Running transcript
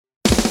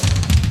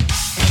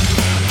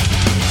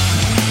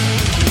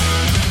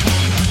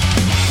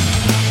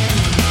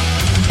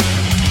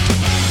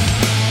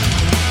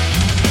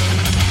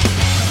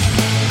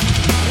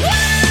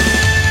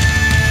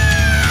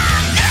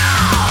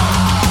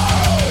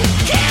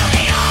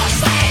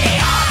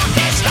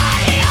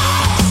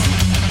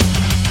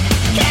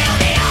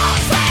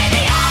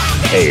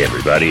Hey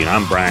everybody,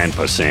 I'm Brian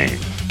Posehn,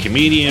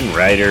 comedian,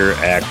 writer,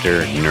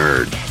 actor,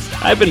 nerd.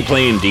 I've been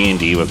playing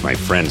D&D with my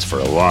friends for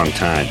a long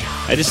time.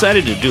 I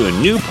decided to do a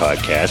new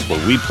podcast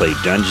where we play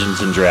Dungeons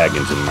 &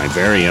 Dragons in my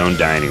very own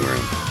dining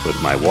room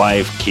with my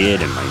wife,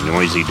 kid, and my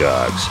noisy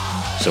dogs.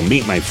 So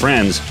meet my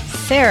friends,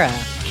 Sarah,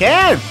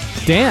 Ken,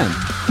 Dan,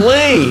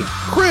 Lee,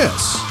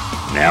 Chris.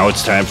 Now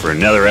it's time for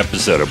another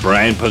episode of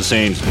Brian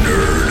Posehn's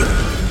Nerd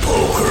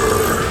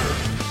Poker.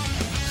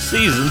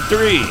 Season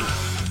 3.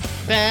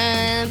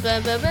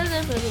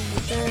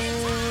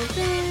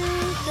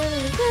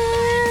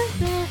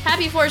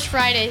 Happy Force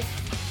Friday.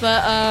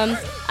 But,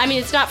 I mean,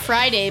 it's not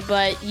Friday,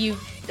 but we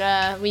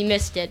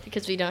missed it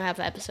because we don't have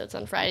episodes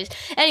on Fridays.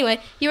 Anyway,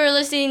 you are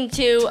listening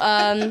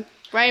to,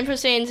 Brian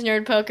Posehn's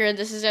Nerd Poker.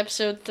 This is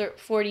episode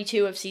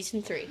 42 of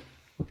Season 3.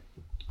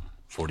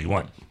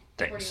 41.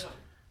 Thanks. 41.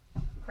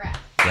 Crap.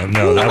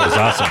 No, that was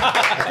awesome.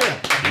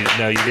 You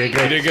did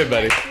good. You did good,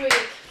 buddy.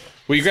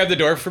 Will you grab the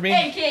door for me?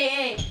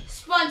 AKA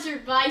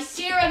sponsored by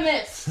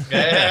Ceramus.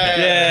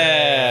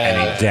 Yeah.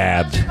 And he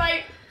dabbed. Sponsored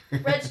by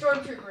Red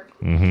Stormtrooper.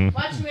 Mm-hmm.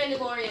 Watch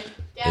Mandalorian.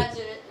 Dad's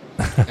in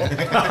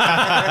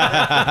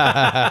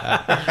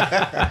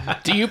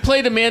it. do you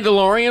play the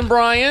Mandalorian,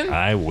 Brian?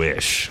 I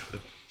wish.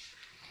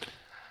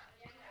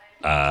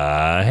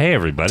 Hey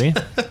everybody.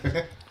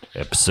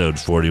 Episode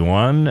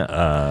 41.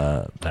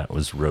 That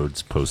was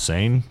Rhodes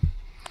Posehn.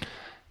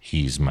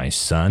 He's my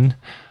son.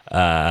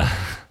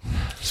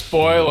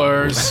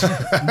 Spoilers.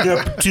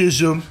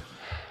 Nepotism.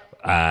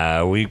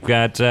 We've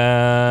got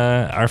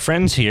our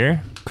friends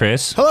here.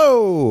 Chris.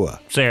 Hello.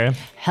 Sarah.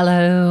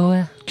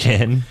 hello.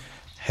 Ken.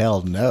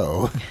 Hell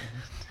no.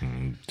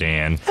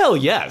 Dan. Hell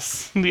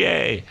yes.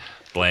 Yay.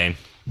 Blaine.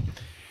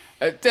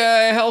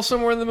 Hell,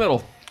 somewhere in the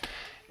middle.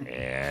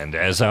 And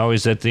as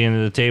always at the end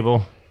of the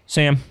table,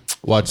 Sam.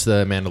 Watch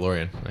The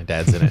Mandalorian. My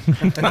dad's in it.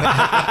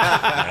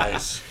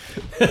 Nice.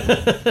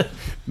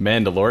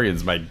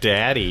 Mandalorian's my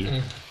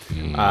daddy.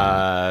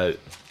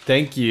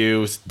 Thank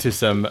you to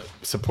some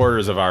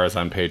supporters of ours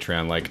on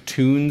Patreon, like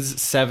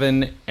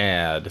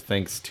Tunes7Ad.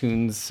 Thanks,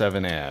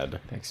 Tunes7Ad.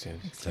 Thanks, dude.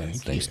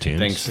 Thanks, Tunes.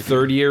 Thanks,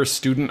 third-year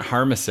student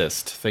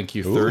Harmacist. Thank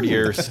you,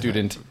 third-year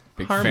student.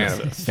 Big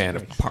fan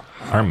of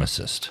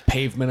Pharmacist.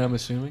 Pavement, I'm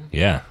assuming.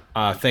 Yeah.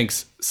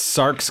 Thanks,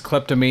 Sark's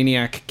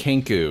Kleptomaniac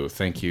Kenku.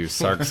 Thank you,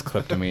 Sark's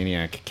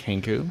Kleptomaniac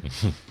Kenku.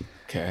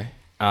 Okay.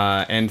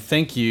 And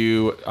thank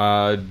you,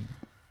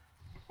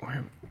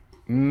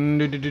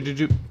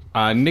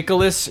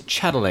 Nicholas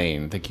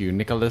Chatelaine. Thank you,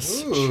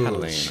 Nicholas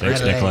Chatelaine.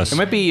 Thanks, Nicholas. It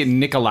might be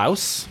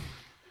Nicolaus.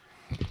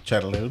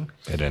 Chataloon.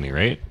 At any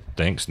rate,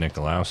 thanks,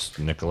 Nicholas.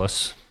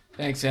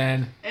 Thanks,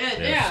 Ann. And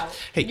now,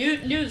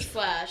 news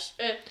flash.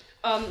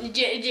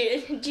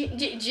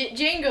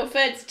 Django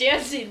Fett's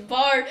dancing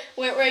bar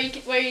where you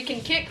can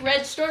kick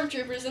red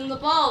stormtroopers in the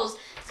balls.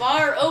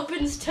 Bar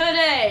opens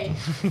today.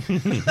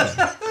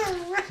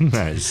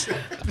 Nice.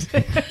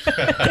 Thank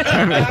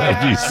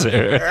you,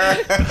 Sarah.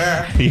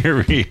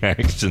 Your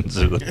reactions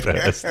are the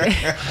best.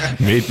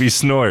 Made me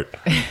snort.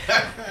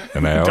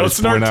 And I always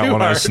snort point out too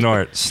when I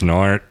hard.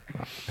 snort.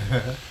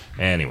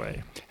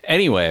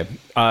 Anyway,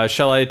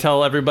 shall I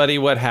tell everybody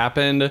what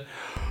happened?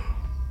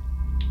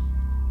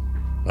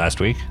 last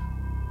week,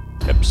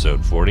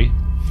 episode 40.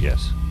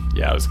 Yes.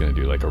 Yeah, I was going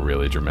to do like a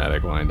really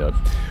dramatic wind-up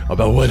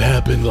about what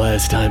happened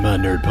last time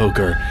on Nerd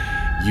Poker.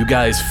 You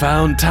guys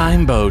found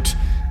Time Boat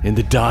in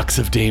the docks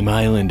of Dame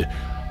Island,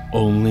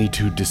 only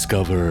to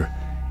discover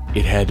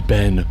it had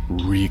been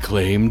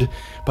reclaimed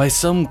by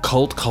some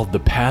cult called the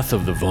Path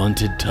of the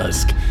Vaunted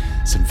Tusk.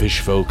 Some fish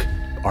folk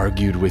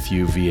argued with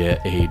you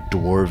via a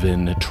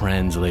dwarven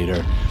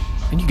translator,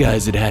 and you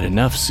guys had had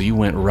enough, so you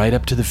went right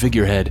up to the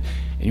figurehead,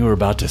 and you were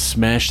about to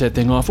smash that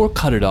thing off, or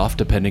cut it off,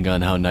 depending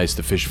on how nice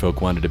the fish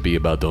folk wanted to be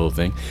about the whole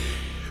thing.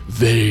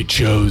 They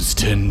chose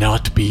to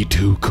not be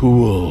too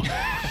cool.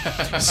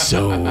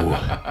 So,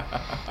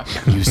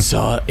 you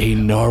saw a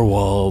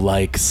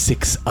narwhal-like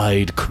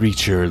six-eyed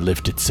creature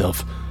lift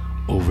itself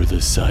over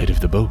the side of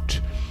the boat.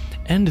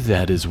 And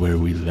that is where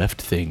we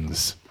left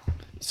things.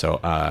 So,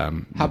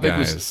 How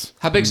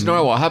big's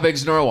narwhal? How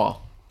big's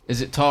narwhal?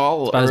 Is it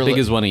tall? About as big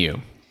as one of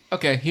you.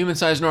 Okay,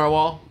 human-sized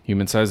narwhal.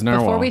 Human-sized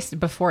narwhal.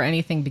 Before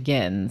anything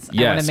begins, I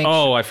Yes. want to make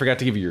I forgot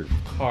to give you your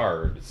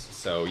cards.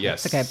 So,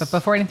 yes. Okay, but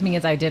before anything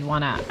begins,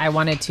 I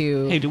wanted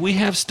to. Hey, do we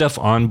have stuff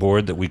on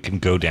board that we can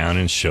go down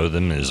and show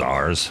them as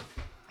ours?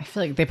 I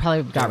feel like they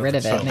probably got rid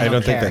of it. And I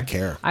don't think care. they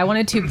care. I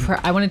wanted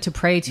to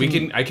pray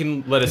to. I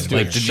can let us do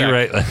Like, a did check. you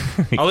write?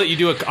 I'll let you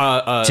do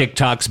a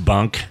TikTok's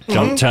bunk.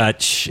 Don't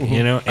touch.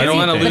 You know. I don't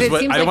want to anything. lose. it I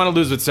seems don't like- want to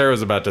lose what Sarah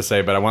was about to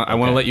say, but I want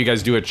to let you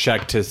guys do a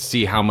check to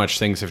see how much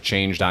things have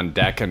changed on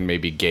deck and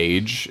maybe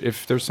gauge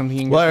if there's something.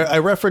 You can Well, I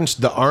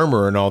referenced the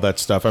armor and all that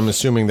stuff. I'm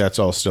assuming that's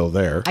all still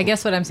there. I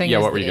guess what I'm saying Yeah,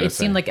 is what were you gonna it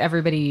seemed say? like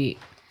everybody.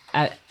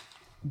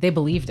 They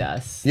believed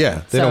us.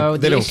 Yeah, they so don't-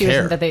 they the don't issue care.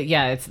 isn't that they.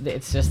 Yeah,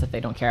 it's just that they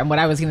don't care. And what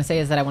I was going to say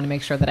is that I want to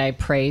make sure that I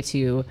pray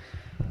to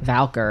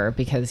Valkyr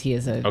because he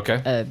is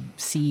a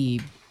sea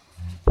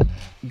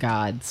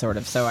god sort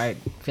of. So I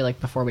feel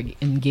like before we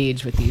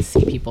engage with these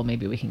sea people,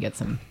 maybe we can get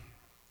some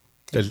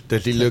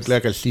Does he look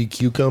like a sea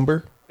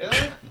cucumber?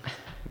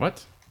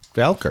 What?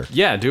 Valker.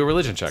 Yeah, do a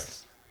religion check.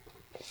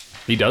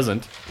 He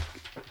doesn't.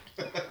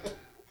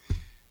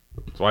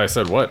 That's why I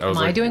said what. Am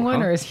I doing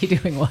one or is he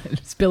doing one?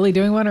 Is Billy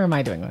doing one or am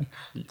I doing one?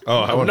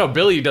 No,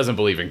 Billy doesn't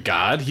believe in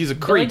God. He's a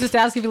Billy creep. just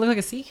asked if you look like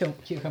a sea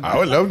cucumber. I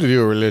would love to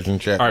do a religion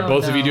check. All right,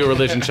 both of you do a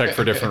religion check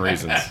for different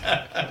reasons.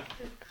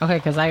 Okay,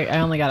 because I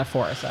only got a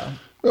 4, so.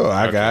 Oh,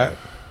 I got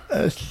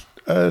a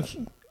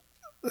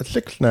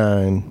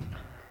 6-9.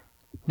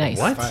 Nice.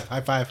 What?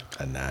 High five.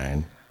 A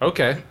 9.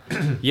 Okay.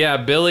 Yeah,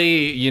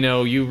 Billy,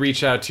 you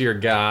reach out to your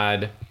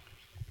God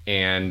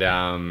and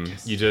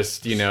you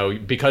just,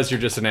 because you're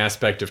just an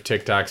aspect of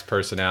TikTok's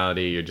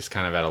personality, you're just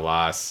kind of at a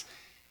loss.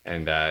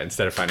 And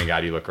instead of finding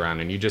God, you look around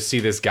and you just see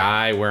this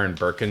guy wearing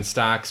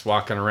Birkenstocks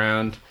walking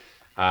around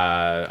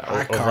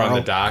over on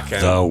the dock.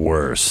 And, The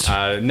worst.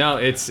 no,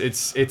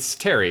 it's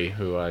Terry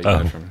who you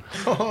got it from.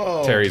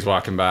 Terry's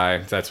walking by.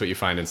 That's what you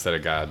find instead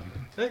of God.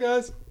 Hey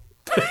guys.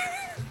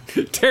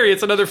 Terry,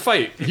 it's another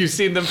fight. You've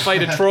seen them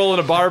fight a troll in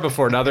a bar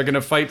before. Now they're going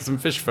to fight some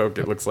fish folk,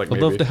 it looks like.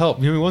 I'd love to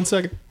help. Give me 1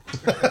 second.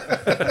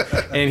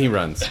 And he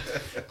runs.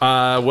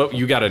 What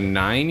you got a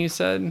 9, you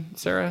said,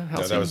 Sarah?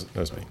 No, that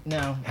was me.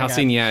 No.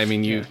 Halcyon, yeah, I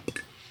mean,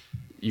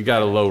 you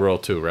got a low roll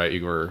too, right?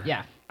 You were...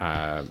 Yeah.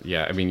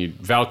 Yeah, I mean,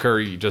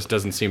 Valkyr just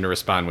doesn't seem to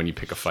respond when you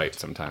pick a fight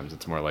sometimes.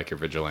 It's more like your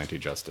vigilante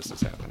justice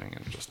is happening,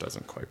 and it just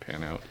doesn't quite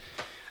pan out.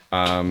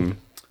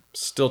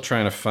 Still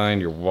trying to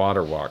find your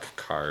water walk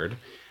card.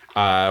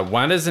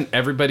 Why doesn't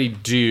everybody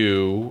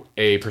do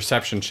a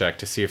perception check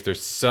to see if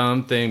there's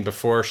something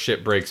before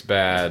shit breaks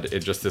bad,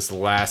 just this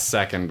last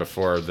second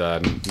before the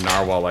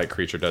narwhal-like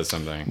creature does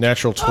something?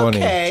 Natural 20.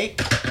 Okay.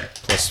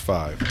 Plus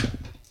 5.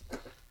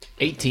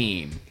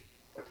 18.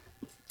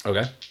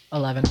 Okay.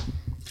 11.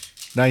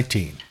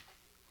 19.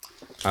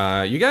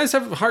 You guys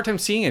have a hard time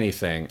seeing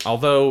anything.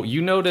 Although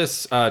you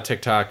notice,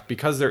 TikTok,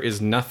 because there is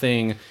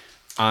nothing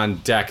on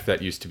deck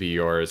that used to be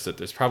yours, that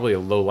there's probably a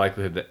low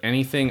likelihood that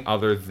anything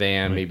other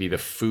than maybe the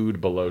food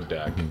below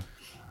deck.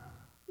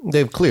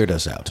 They've cleared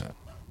us out.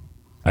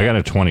 I got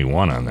a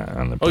 21 on that.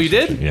 On the Oh, you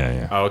did?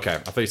 Yeah. Oh, okay. I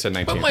thought you said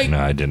 19. But No,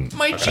 I didn't.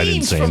 My I didn't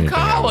genes say from anything.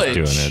 college.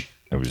 I was doing it.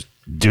 I was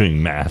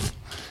doing math.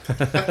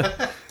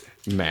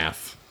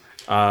 Math.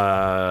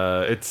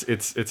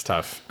 It's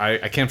tough.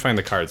 I can't find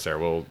the cards there.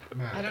 Well,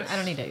 I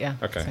don't need it, yeah.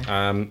 okay.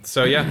 So.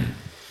 So yeah,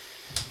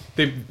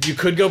 you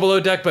could go below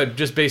deck, but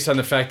just based on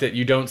the fact that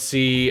you don't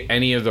see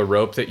any of the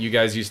rope that you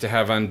guys used to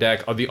have on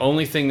deck, the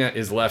only thing that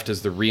is left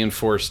is the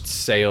reinforced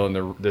sail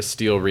and the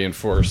steel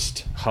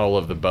reinforced hull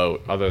of the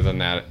boat. Other than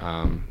that,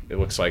 it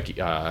looks like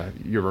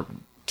your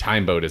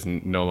time boat is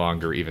no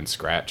longer even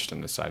scratched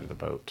in the side of the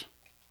boat.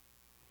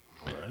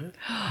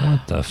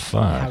 What the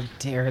fuck? How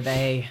dare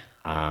they?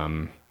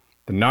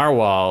 The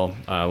narwhal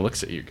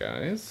looks at you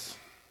guys,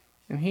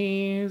 and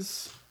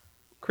he's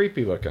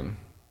creepy looking.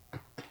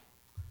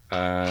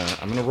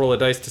 I'm gonna roll a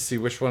dice to see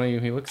which one of you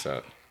he looks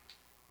at.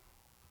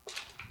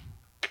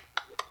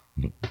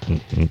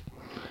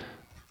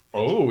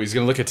 Oh, he's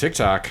gonna look at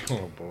TikTok.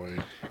 Oh boy.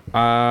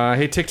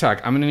 Hey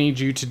TikTok, I'm gonna need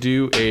you to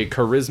do a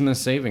charisma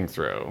saving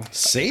throw.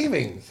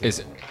 Saving. Is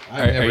it?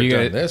 I've never you done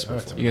gonna, this.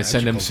 You gonna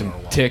send him some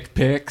tick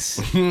pics?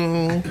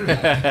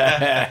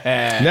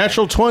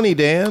 Natural 20,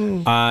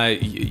 Dan.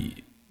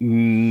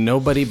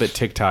 Nobody but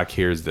TikTok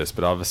hears this,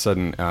 but all of a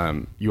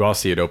sudden, you all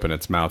see it open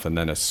its mouth, and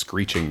then a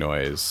screeching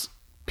noise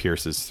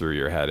pierces through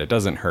your head. It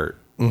doesn't hurt.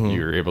 Mm-hmm.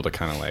 You're able to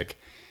kind of like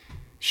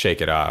shake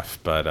it off,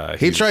 but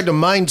He tried to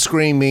mind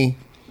scream me.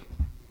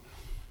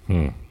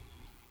 And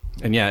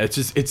yeah, it's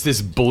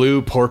this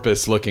blue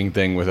porpoise-looking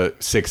thing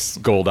with 6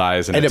 gold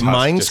eyes, and And its it husk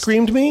mind just-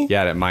 screamed me?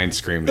 Yeah, it mind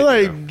screamed. Then at I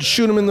you.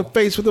 shoot him in the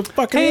face with a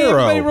fucking Hey,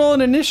 arrow. everybody, roll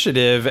an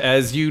initiative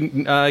as you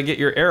get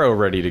your arrow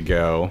ready to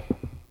go.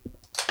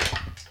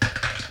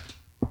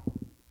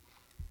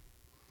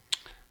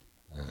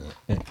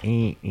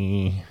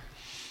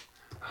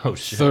 Oh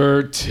shit.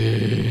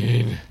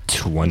 13.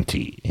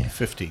 20.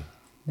 50.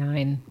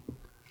 9.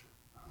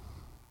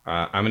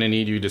 I'm gonna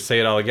need you to say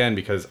it all again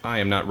because I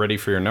am not ready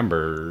for your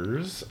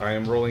numbers. I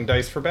am rolling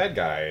dice for bad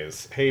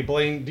guys. Hey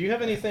Blaine, do you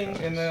have anything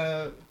in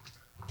the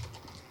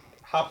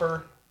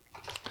hopper?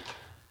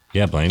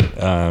 Yeah, Blaine.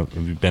 Have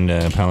you been to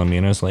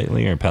Palominos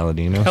lately or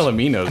Paladinos?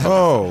 Palominos.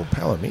 Oh,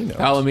 Palomino.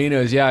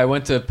 Palominos. Yeah, I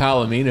went to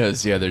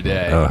Palominos the other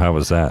day. Oh, how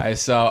was that? I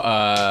saw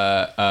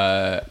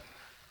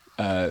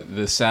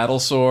the saddle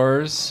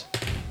sores.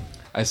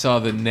 I saw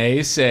the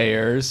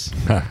naysayers.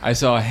 I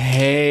saw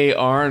Hey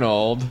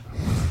Arnold,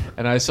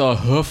 and I saw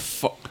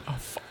Hoof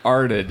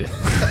Arted.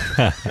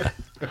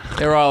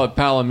 They were all at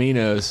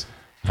Palominos.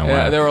 Oh,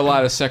 Yeah, wow. there were a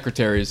lot of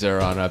secretaries there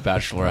on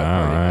bachelorette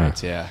party right.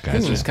 nights. Yeah,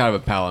 it's just kind of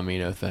a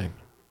Palomino thing.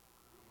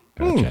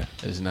 Gotcha.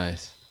 It was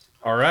nice.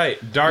 All right,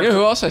 Dark. You know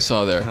who else I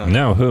saw there?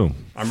 No, who?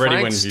 I'm ready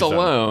Frank when he's done.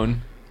 Stallone,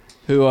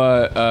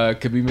 who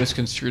could be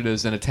misconstrued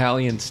as an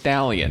Italian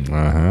stallion.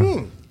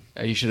 Uh-huh.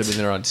 You should have been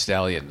there on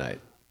Stallion Night.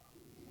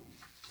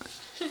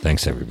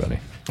 Thanks, everybody.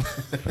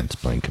 That's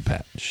Blaine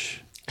Capatch.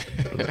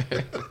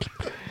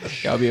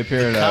 Yeah, I'll be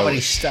appearing Comedy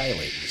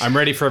stylings. I'm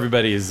ready for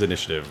everybody's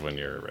initiative when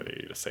you're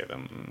ready to say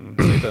them.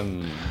 Say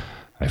them.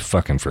 I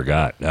fucking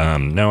forgot.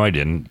 No, I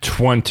didn't.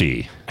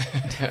 20.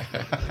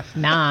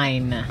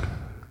 9.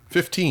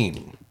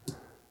 15.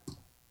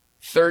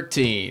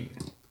 13.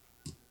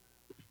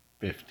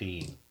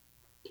 15.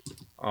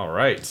 All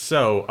right.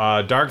 So,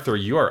 Darkthor,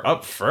 you are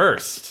up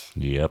first.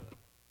 Yep.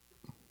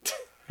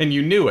 And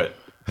you knew it.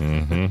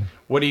 Mm-hmm.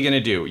 What are you going to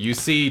do? You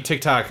see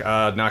TikTok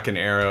knock an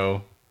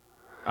arrow.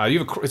 You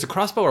have it's a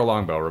crossbow or a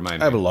longbow? Remind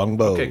me. I have a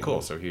longbow. Okay,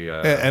 cool. So he...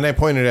 and I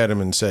pointed at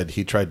him and said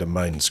he tried to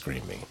mind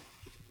scream me.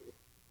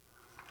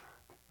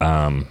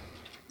 I'm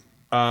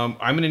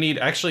going to need...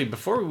 Actually,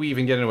 before we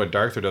even get into what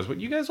Darkthor does,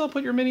 would you guys all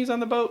put your minis on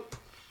the boat?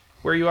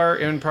 Where you are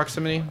in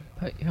proximity?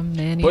 Put your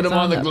minis Put 'em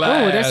on the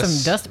glass. Oh, there's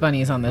some dust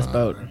bunnies on this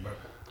boat.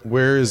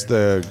 Where is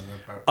the...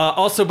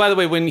 Also, by the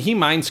way, when he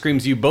mind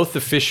screams you, both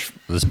the fish...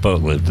 This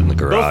boat lived in the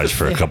garage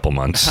for a couple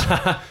months.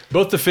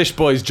 Both the fish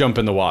boys jump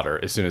in the water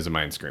as soon as the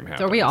mind scream happens.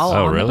 So are we all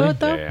on really? the boat,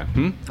 though?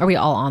 Yeah. Are we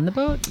all on the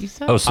boat, you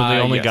said? Oh, so the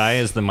only yes. guy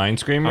is the mind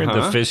screamer?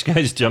 Uh-huh. The fish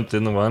guys jumped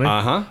in the water?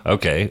 Uh-huh.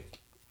 Okay.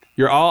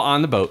 You're all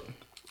on the boat.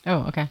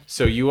 Oh, okay.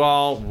 So you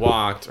all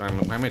walked... why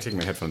am I taking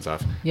my headphones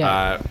off?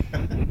 Yeah.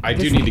 I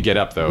do need to get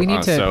up, though. We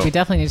need to. So, We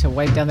definitely need to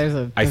wipe down. There's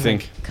a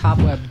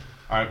cobweb.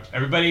 all right,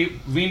 everybody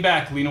lean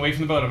back. Lean away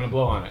from the boat. I'm going to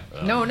blow on it.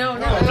 No. Don't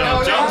do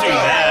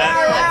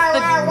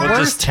that. We'll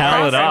just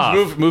towel it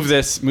off. Move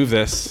this. Move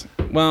this.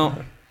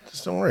 Well,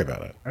 Just don't worry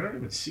about it. I don't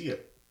even see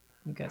it.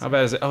 how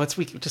bad is it? Oh, it's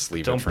weak. Just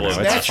leave Don't it for blow now.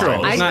 it. It's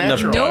Natural. fine. It's not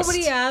enough Nobody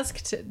dust.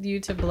 asked you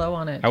to blow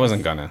on it. I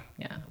wasn't gonna.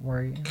 Yeah,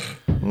 worry.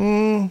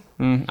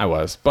 I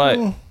was,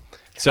 but...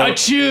 So,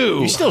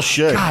 You still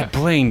should. God,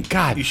 Blaine,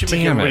 God You should make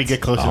damn everybody it.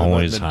 get closer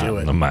Always to hot them do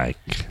on it. the mic.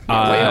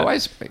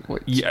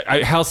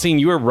 Yeah, Halcyon,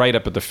 you were right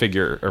up at the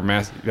figure,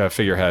 or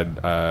figurehead.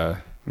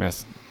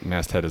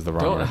 Masthead is the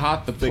wrong Don't word.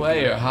 hot the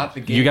player, hot the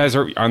game. You guys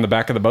are on the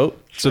back of the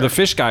boat? So the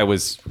fish guy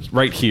was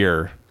right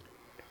here.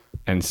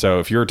 And so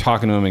if you're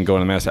talking to him and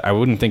going to the masthead, I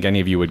wouldn't think any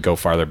of you would go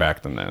farther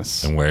back than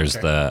this. And where's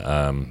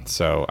the...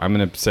 So I'm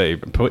going to say,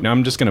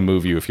 I'm just going to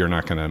move you. If you're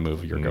not going to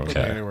move, you're going Okay.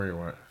 there. Anywhere you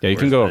want. Yeah, you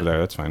can go over there.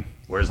 That's fine.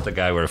 Where's the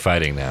guy we're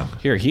fighting now?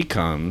 Here he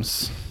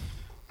comes.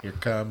 Here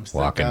comes the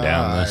Walking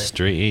down the guy.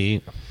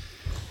 street.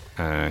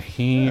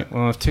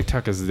 Well, if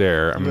TikTok is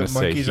there, I'm going to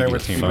say monkeys he are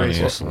with came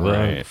funniest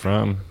right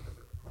From...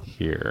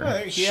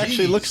 here. He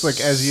actually looks like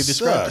as you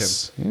described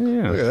him.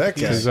 Yeah. Look at that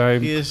guy.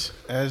 Because He is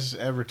as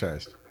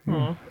advertised.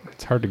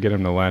 it's hard to get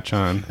him to latch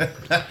on.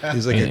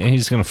 He's like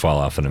He's going to fall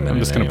off in a minute. I'm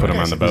just going to put him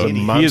on the boat. He's a He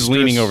is monstrous-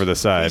 leaning over the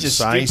side. He's a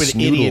Size stupid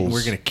idiot, and noodles.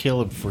 we're going to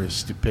kill him for his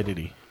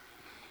stupidity.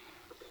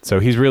 So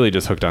he's really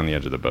just hooked on the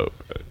edge of the boat.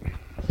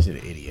 He's an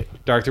idiot.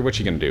 Doctor, what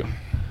you going to do?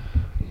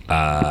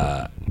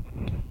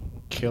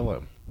 Kill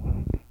him.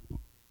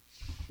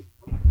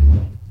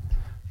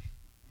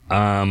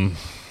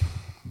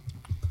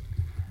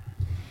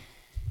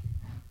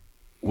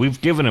 We've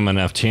given him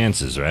enough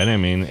chances, right? I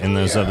mean, in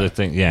those other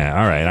things. Yeah,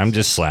 all right. I'm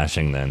just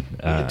slashing then.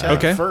 Attack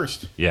okay.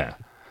 first. Yeah.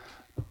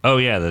 Oh,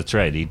 yeah, that's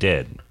right. He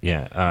did.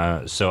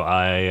 Yeah. So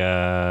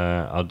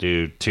I'll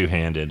do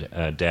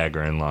two-handed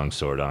dagger and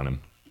longsword on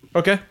him.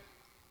 Okay.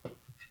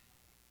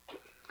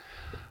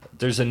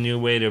 There's a new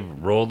way to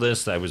roll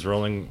this. I was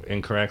rolling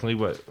incorrectly.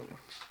 What?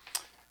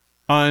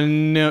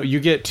 No, you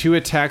get 2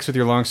 attacks with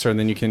your longsword, and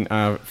then you can,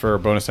 for a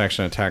bonus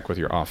action, attack with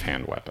your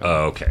offhand weapon.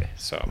 Oh, okay.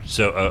 So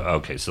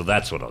Okay, so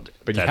that's what I'll do.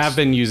 But you have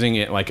been using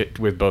it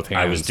with both hands.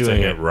 I was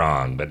doing it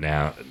wrong, but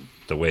now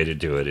the way to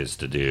do it is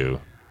to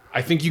do...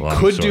 I think you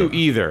longsword. could do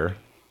either.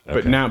 But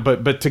Okay. now,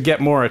 but to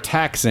get more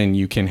attacks in,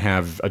 you can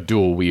have a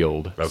dual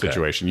wield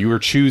situation. You were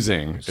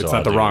choosing. So It's I'll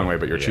not the do- wrong way,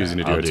 but you're choosing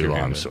to do I'll it do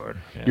two-handed. longsword.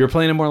 Yeah. You were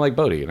playing it more like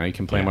Bodhi. Now you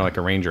can play more like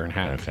a ranger and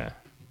half. Okay.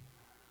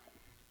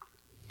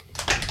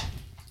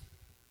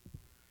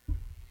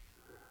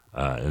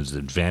 Is it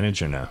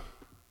advantage or no?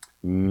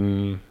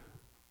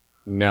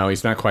 No,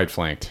 he's not quite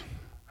flanked.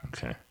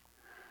 Okay.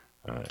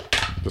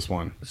 Just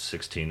one.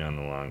 16 on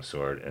the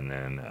longsword, and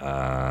then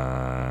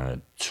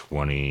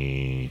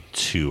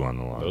 22 on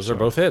the longsword. Those are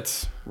both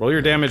hits. Roll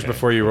your damage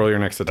before you roll your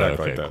next attack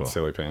Okay, like that. cool.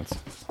 Silly pants.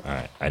 All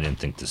right. I didn't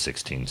think the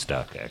 16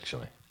 stuck,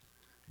 actually.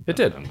 It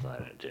did. I'm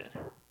glad it did.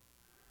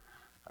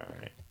 All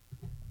right.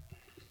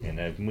 And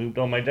I've moved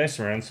all my dice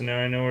around, so now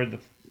I know where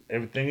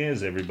everything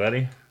is,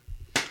 everybody.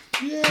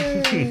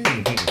 Yay!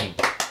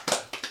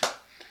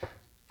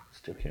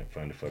 Still can't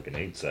find a fucking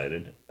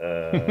 8-sided.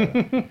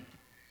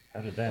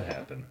 How did that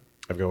happen?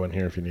 I've got one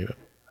here if you need it.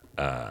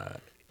 I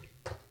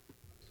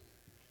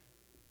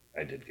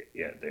did get...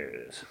 Yeah, there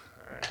it is.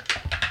 All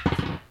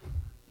right.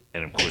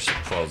 And, of course, it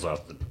falls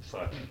off the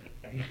fucking...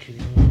 Are you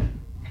kidding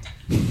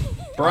me?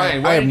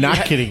 Brian, I am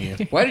not kidding you.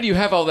 Why did you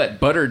have all that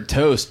buttered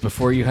toast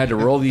before you had to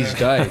roll these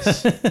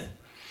dice?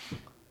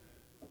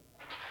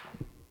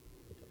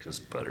 Because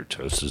butter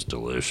toast is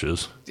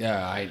delicious.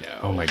 Yeah, I know.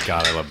 Oh my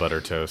god, I love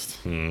butter toast.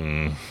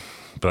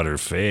 Butter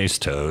face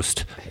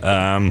toast.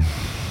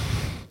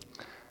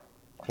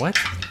 What?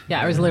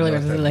 Yeah, I was literally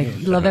like,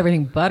 love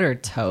everything butter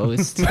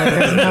toast. But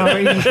there's no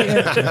you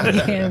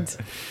can't.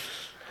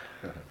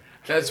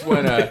 That's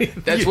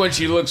when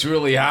she looks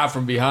really hot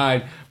from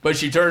behind, but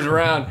she turns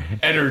around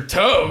and her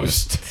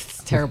toast.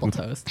 It's terrible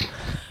toast.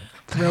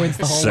 Ruins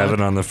the whole 7 look.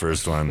 on the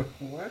first one.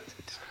 What?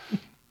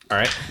 All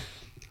right.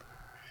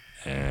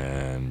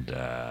 And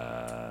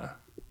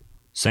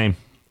same.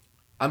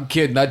 I'm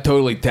kidding. I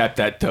totally tapped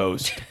that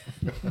toast.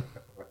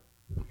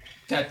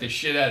 Tap the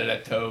shit out of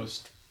that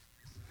toast.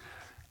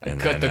 And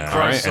cut then, the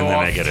crust and then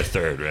I off. get a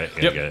third, right?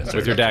 I Yep. get a third.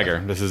 With your dagger.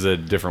 This is a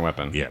different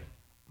weapon. Yep.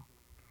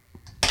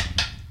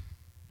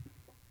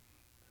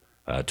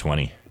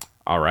 20.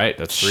 All right,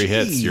 that's 3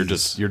 hits. You're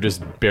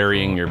just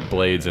burying your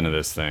blades into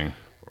this thing.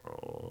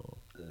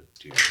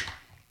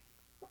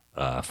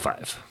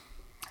 5.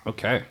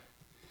 Okay.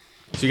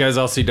 So you guys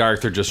all see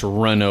Darkther just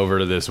run over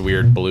to this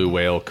weird blue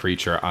whale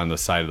creature on the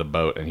side of the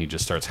boat, and he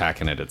just starts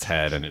hacking at its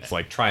head, and it's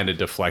like trying to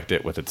deflect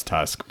it with its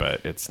tusk,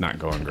 but it's not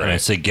going And I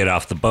great. say, get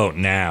off the boat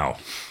now.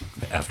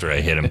 After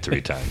I hit him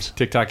 3 times.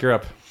 TikTok, you're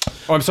up.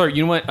 Oh, I'm sorry.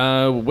 You know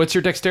what? What's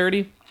your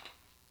dexterity?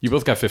 You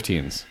both got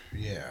 15s.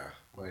 Yeah,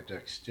 my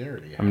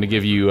dexterity. I'm going to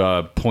give you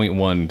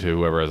 0.1 to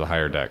whoever has a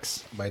higher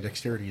dex. My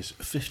dexterity is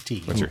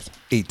 15. What's yours?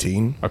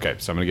 18. Okay,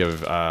 so I'm going to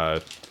give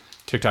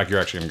TikTok, you're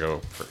actually going to go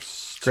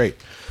first. Great.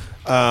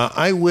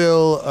 I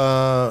will.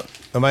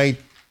 Am I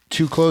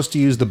too close to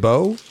use the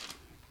bow?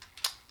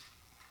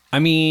 I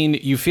mean,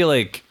 you feel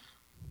like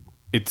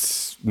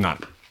it's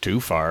not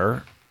too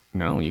far.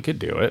 No, you could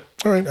do it.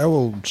 All right, I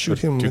will shoot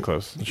him. Too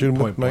close. Shoot him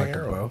with Point my blank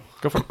arrow. bow.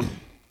 Go for it.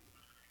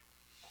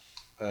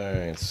 All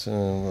right, so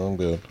I'm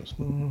good.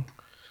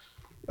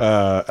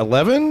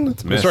 11.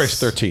 miss. Sorry, it's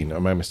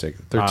 13. My mistake.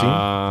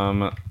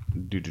 13.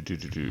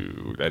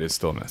 That is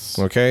still a miss.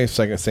 Okay,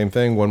 second, same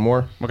thing. One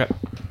more. Okay.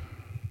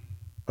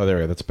 Oh, there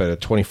we go. That's better.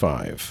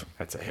 25.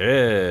 That's a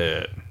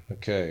hit.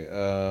 Okay,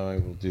 I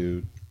will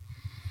do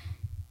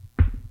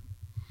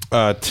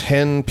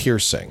 10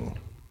 piercing.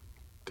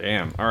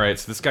 Damn. All right,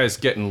 so this guy's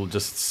getting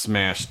just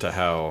smashed to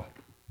hell.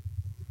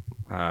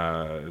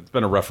 It's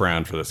been a rough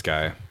round for this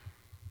guy.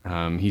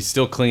 He's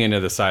still clinging to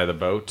the side of the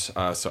boat,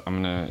 so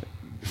I'm going to...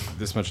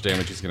 This much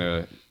damage, he's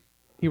going to...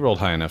 He rolled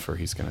high enough where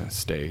he's going to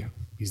stay.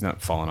 He's not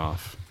falling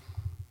off.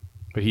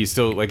 But he's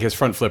still... Like, his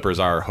front flippers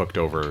are hooked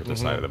over the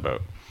side of the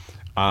boat.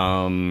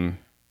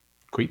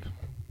 Queep,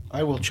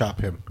 I will chop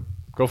him.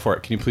 go for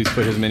it. Can you please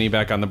put his mini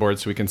back on the board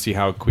so we can see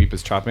how Queep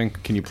is chopping?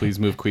 Can you please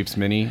move Queep's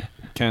mini,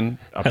 Ken?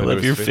 Up I into love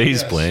his your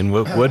face? face, Blaine.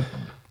 What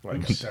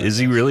is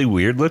he really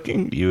weird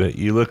looking?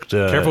 You looked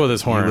Careful with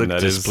his horn. You looked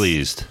That is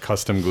displeased.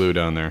 custom glue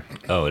down there.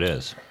 Oh, it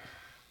is.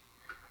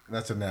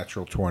 That's a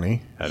natural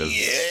 20. That is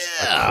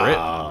a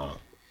crit.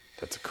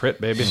 That's a crit,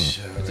 baby.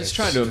 Just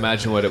trying to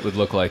imagine what it would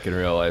look like in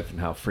real life and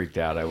how freaked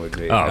out I would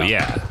be. Oh, How-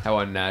 yeah. How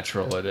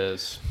unnatural it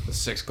is. The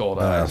 6 gold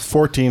eyes.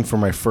 14 for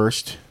my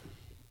first.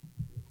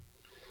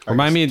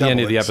 Remind me at the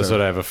end of Double the it, episode,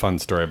 so- I have a fun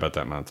story about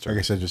that monster. I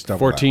guess I just doubled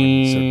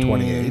 14. that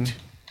one. So 28.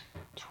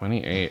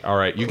 28. All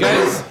right, you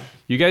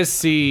guys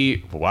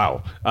see,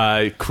 wow,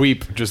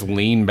 Queep just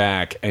lean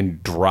back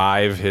and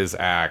drive his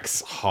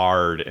axe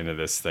hard into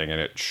this thing, and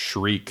it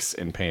shrieks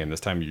in pain. This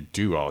time you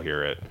do all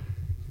hear it.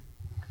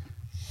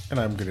 And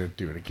I'm going to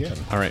do it again.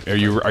 All right, are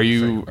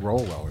you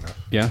Roll well enough.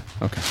 yeah?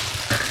 Okay.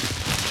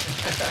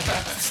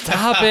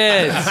 Stop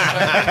it!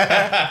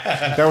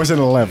 That was an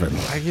 11.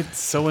 I get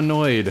so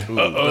annoyed.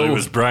 But it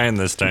was Brian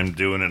this time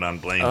doing it on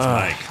Blaine's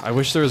mic. I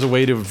wish there was a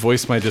way to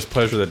voice my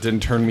displeasure that didn't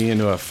turn me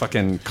into a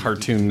fucking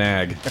cartoon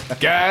nag.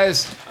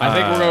 Guys, I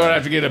think we're going to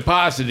have to get a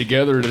posse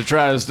together to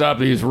try to stop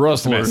these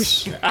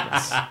rustlers.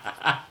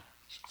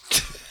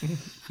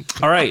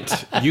 All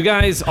right, you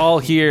guys all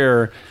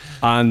here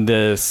on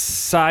the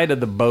side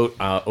of the boat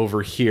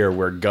over here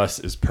where Gus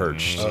is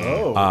perched.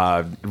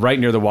 Right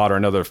near the water,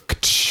 another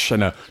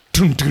and a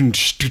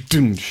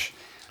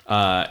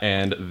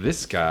and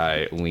this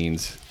guy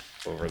leans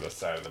over the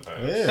side of the boat.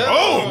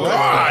 Oh,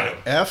 God.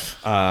 F.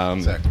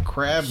 It's a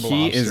crab lobster.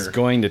 He is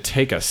going to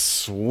take a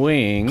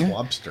swing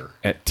Lobster.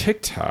 at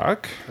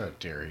TikTok. How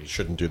dare he?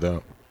 Shouldn't do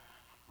that.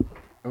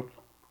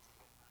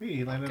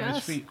 He landed on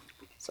his feet.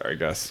 Sorry,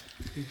 Gus.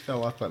 He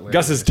fell off that ladder.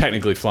 Gus is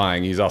technically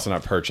flying. He's also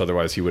not perched.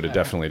 Otherwise, he would have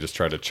definitely just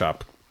tried to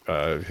chop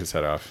his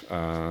head off.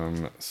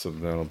 So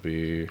that'll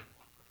be...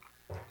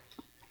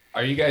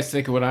 Are you guys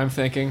thinking what I'm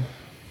thinking?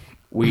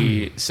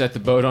 We set the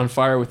boat on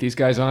fire with these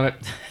guys on it?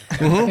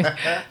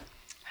 I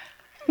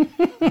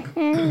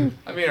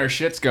mean, our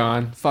shit's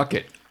gone. Fuck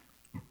it.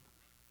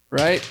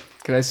 Right?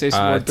 Could I say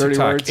some more dirty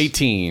TikTok, words?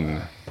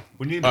 18.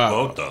 We need the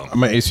boat, though.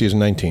 My AC is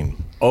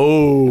 19.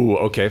 Oh,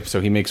 okay.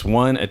 So he makes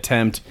one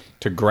attempt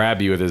to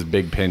grab you with his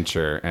big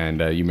pincher,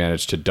 and you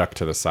manage to duck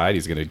to the side.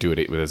 He's going to do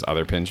it with his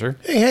other pincher.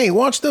 Hey,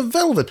 watch the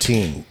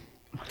Velveteen.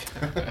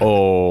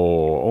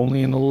 Oh,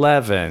 only an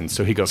 11.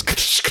 So he goes,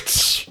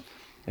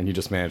 and you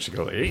just manage to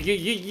go like,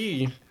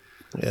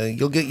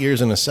 You'll get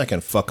yours in a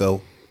second,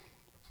 fucko.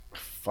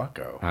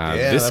 Fucko.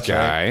 this that's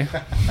guy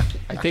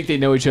I think they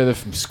know each other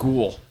from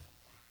school.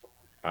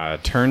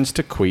 turns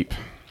to Queep.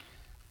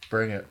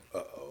 Bring it.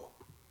 All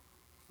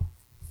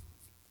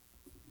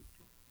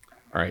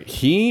right.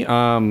 He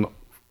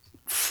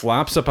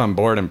flops up on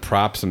board and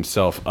props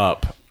himself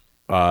up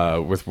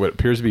with what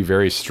appears to be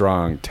very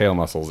strong tail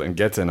muscles and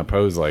gets in a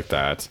pose like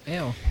that.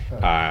 Ew.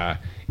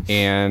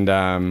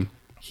 And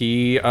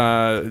He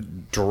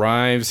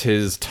drives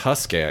his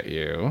tusk at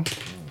you.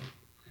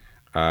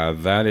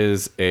 That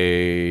is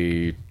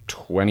a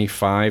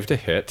 25 to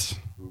hit.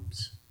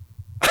 Oops.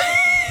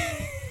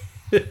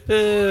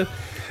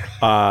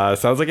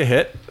 Sounds like a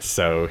hit.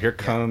 So here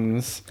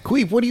comes...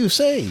 Queep, what do you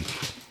say?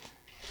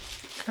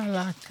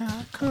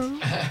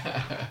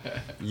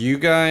 You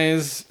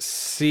guys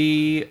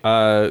see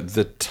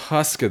the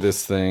tusk of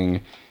this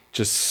thing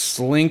just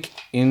slink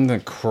in the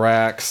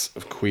cracks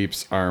of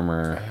Queep's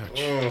armor.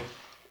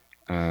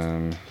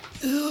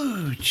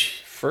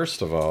 Ouch.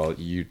 First of all,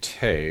 you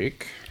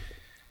take...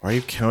 Why are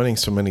you counting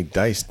so many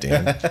dice,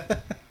 Dan?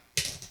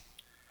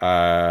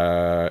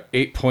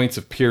 8 points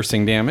of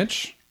piercing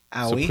damage.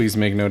 Owie. So please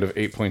make note of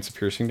 8 points of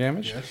piercing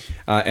damage. Yes.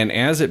 And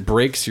as it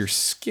breaks your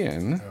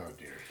skin,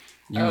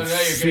 you now you're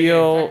getting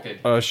feel infected.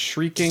 a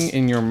shrieking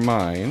in your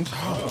mind.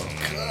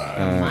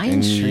 Mind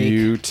and shriek.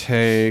 you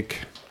take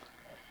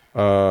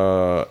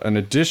an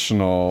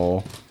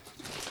additional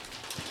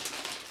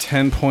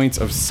 10 points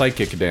of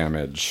psychic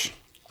damage.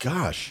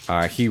 Gosh.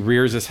 He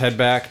rears his head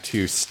back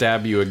to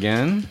stab you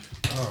again.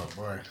 Oh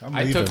boy, I'm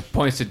I leaving. took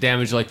points of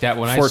damage like that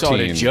when I saw the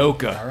 14.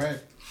 Joker. All right.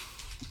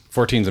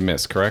 14's a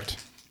miss,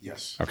 correct?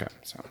 Yes. Okay,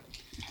 so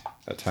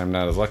that time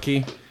not as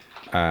lucky.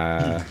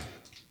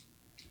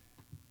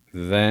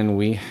 Then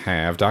we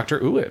have Dr.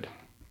 Uwid.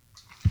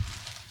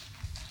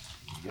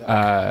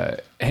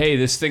 Hey,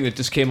 this thing that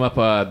just came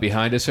up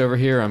behind us over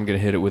here, I'm going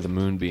to hit it with a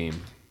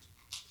moonbeam.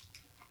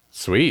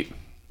 Sweet.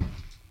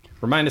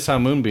 Remind us how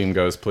Moonbeam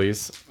goes,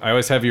 please. I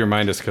always have you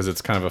remind us because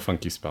it's kind of a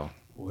funky spell.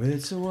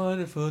 It's a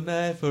wonderful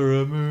night for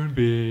a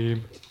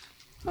moonbeam.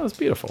 That was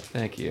beautiful.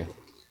 Thank you.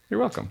 You're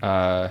welcome.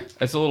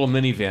 That's a little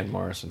mini Van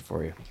Morrison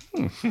for you.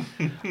 I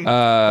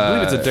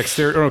believe it's a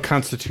dexterity or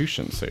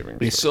Constitution saving.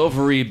 The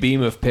silvery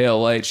beam of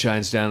pale light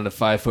shines down in a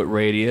 5-foot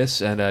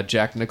radius, and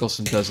Jack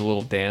Nicholson does a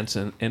little dance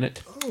in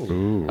it.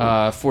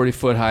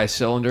 40-foot high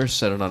cylinder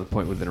set it on a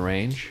point within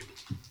range.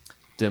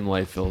 Dim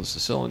light fills the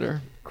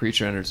cylinder.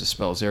 Creature enters the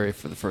spell's area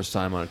for the first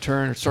time on a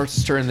turn. It starts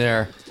its turn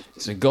there.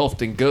 It's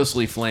engulfed in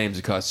ghostly flames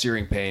that cause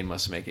searing pain.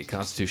 Must make a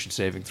Constitution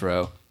saving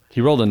throw. He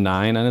rolled a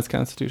 9 on his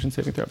Constitution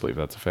saving throw. I believe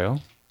that's a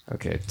fail.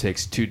 Okay, it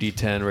takes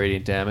 2d10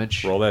 radiant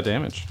damage. Roll that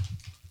damage.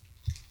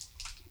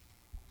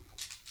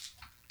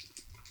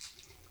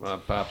 Come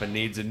on, Papa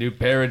needs a new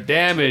pair of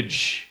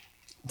damage.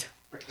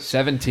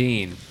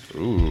 17.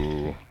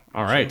 Ooh.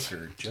 All right.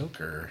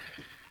 Joker.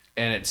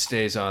 And it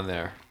stays on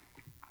there.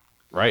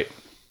 Right.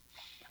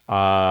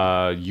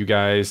 You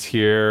guys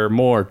hear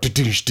more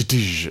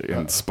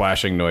and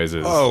splashing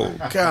noises. Oh,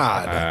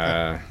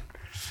 God.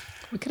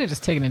 We could have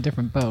just taken a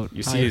different boat.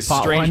 You Probably see a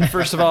bought strange, one.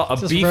 first of all, a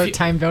Just wrote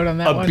time boat on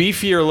that one.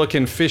 beefier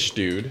looking fish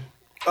dude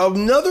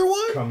Another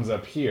one? comes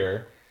up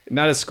here.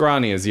 Not as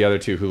scrawny as the other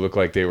two who look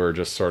like they were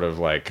just sort of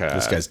like...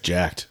 This guy's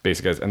jacked.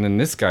 basic guys. And then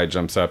this guy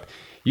jumps up.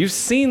 You've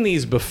seen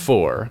these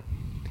before.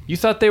 You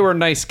thought they were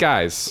nice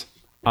guys.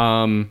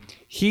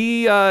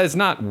 He is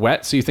not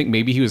wet, so you think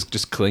maybe he was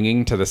just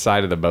clinging to the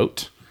side of the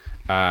boat.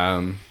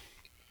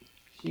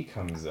 He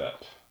comes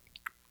up.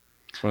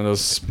 It's one of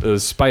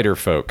those spider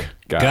folk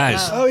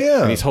guys. Oh,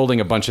 yeah. And he's holding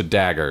a bunch of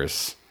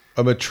daggers.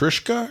 A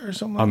matrishka or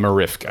something? A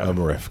Marifka. A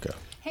Marifka.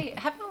 Hey,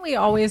 haven't we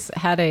always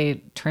had a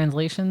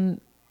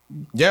translation?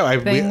 Yeah, I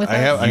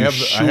have.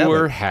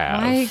 Sure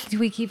have. Why do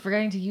we keep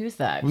forgetting to use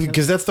that?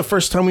 Because that's the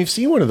first time we've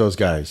seen one of those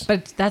guys.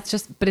 But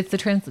it's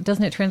the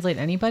doesn't it translate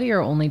anybody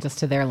or only just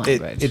to their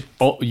language?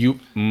 You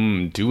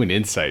do an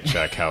insight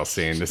check,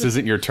 Halcyon. This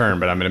isn't your turn,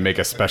 but I'm going to make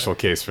a special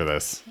case for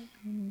this.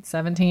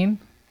 17.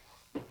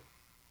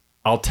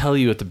 I'll tell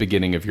you at the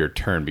beginning of your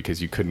turn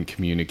because you couldn't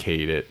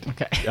communicate it.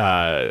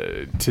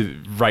 Okay. To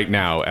right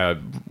now,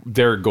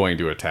 they're going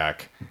to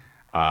attack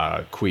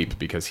Queep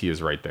because he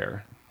is right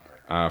there.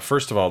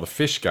 First of all, the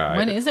fish guy.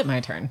 When is it my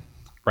turn?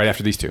 Right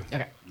after these two.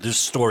 Okay. This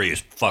story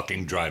is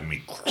fucking driving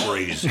me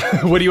crazy.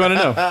 What do you want to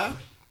know?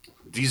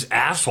 These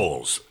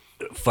assholes.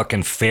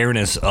 Fucking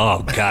fairness.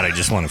 Oh, God, I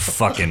just want to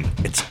fucking...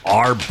 It's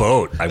our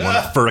boat. I want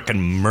to frickin'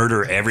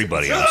 murder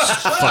everybody. I'm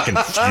fucking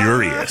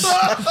furious.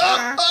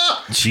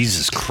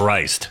 Jesus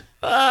Christ.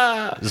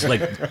 This is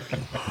like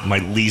my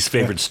least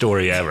favorite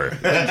story ever.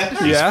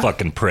 These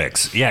fucking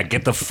pricks. Yeah,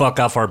 get the fuck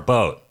off our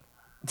boat.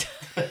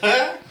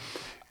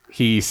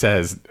 He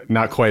says,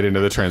 not quite into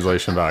the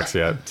translation box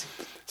yet.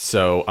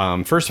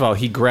 So, first of all,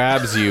 he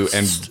grabs you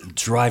and... It's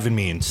driving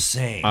me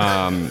insane.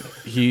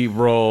 He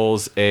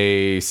rolls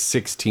a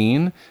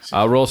 16.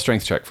 Roll a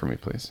strength check for me,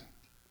 please.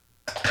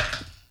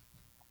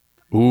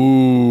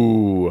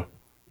 Ooh.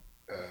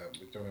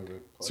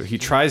 So he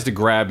tries to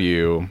grab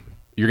you.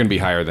 You're going to be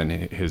higher than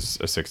his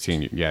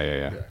 16.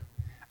 Yeah.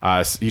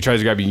 So he tries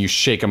to grab you and you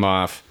shake him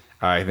off.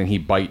 Then he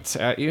bites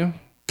at you.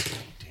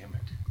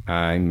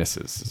 He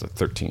misses. It's a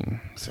 13.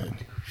 So.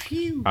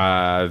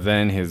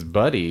 Then his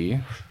buddy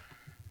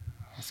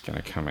is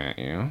going to come at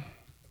you.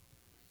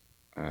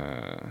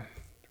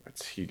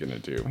 What's he going to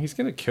do? He's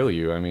going to kill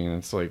you. I mean,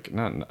 it's like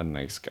not a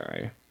nice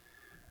guy.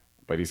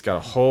 But he's got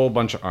a whole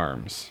bunch of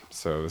arms.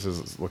 So this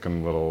is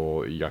looking a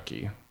little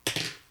yucky.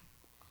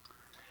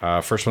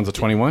 First one's a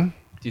 21.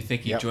 Do you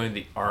think he joined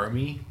the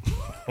army?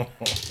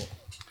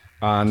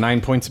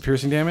 9 points of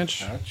piercing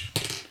damage.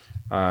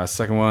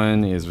 Second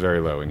one is very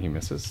low, and he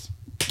misses.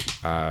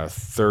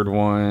 Third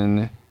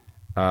one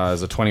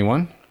is a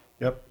 21.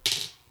 Yep.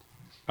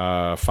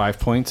 5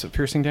 points of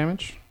piercing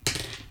damage.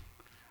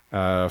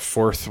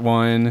 Fourth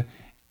one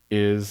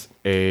is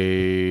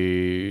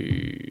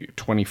a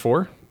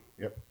 24.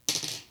 Yep.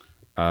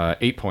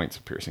 8 points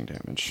of piercing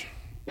damage.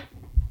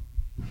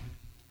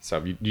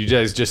 So you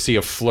guys just see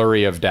a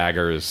flurry of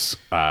daggers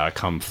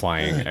come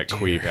flying at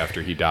Queep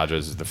after he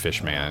dodges the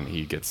fish man.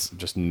 He gets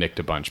just nicked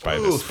a bunch by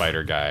the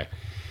spider guy.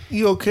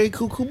 You okay,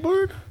 Cuckoo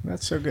Bird?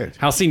 That's so good.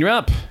 Halcyon, you're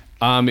up.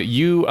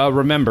 You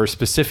remember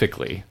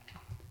specifically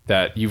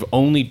that you've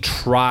only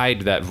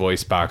tried that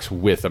voice box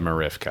with a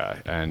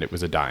Marifka, and it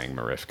was a dying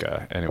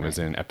Marifka, and it was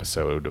in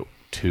episode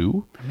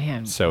 2.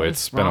 Man, so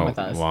it's been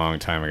a long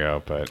time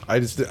ago, but I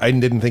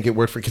didn't think it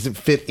worked because it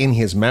fit in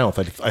his mouth.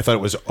 I thought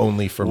it was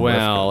only for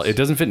well, Marifkas. it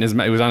doesn't fit in his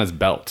mouth. It was on his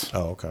belt.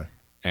 Oh, okay.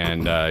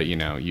 And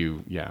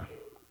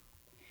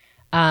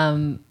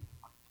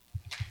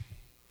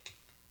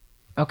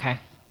Okay.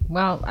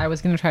 Well, I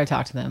was gonna try to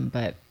talk to them,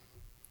 but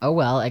oh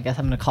well. I guess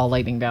I'm gonna call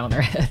lightning down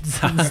their heads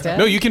instead.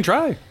 No, you can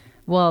try.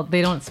 Well,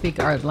 they don't speak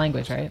our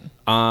language, right?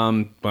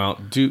 Well,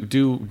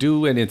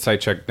 do an insight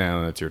check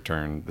now. That's your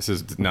turn. This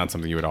is not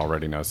something you would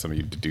already know. Something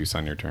you deduce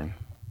on your turn.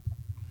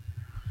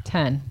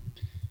 10.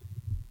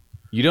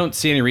 You don't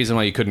see any reason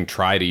why you couldn't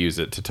try to use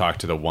it to talk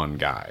to the one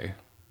guy.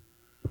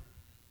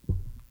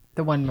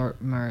 The one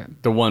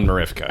the one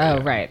Marifka. Oh,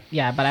 yeah. Right.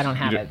 Yeah, but I don't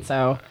have it.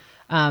 So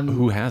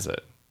who has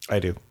it? I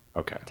do.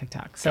 Okay.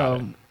 TikTok.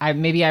 So I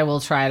will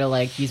try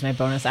to use my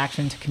bonus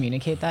action to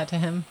communicate that to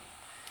him.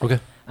 Okay.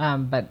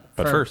 But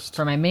first,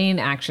 for my main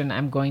action,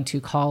 I'm going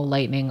to call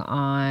lightning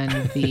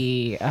on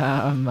the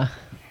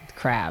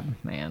crab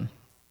man.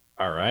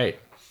 All right.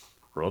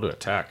 Roll to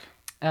attack.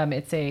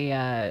 It's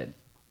a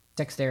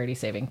dexterity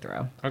saving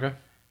throw. Okay.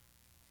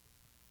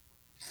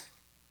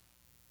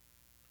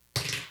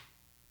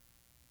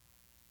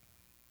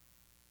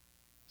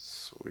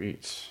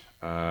 Sweet.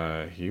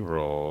 He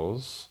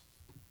rolls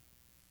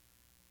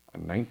a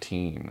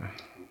 19.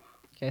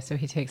 Okay, so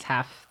he takes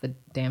half the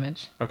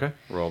damage. Okay,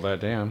 roll that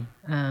down.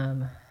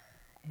 And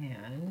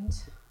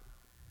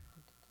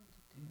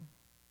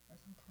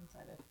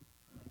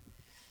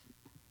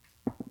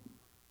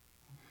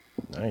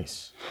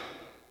nice.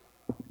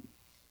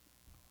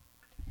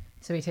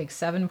 So he takes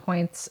 7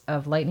 points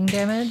of lightning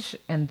damage,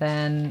 and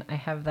then I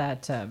have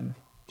that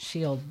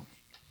shield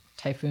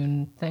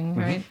typhoon thing,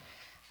 right?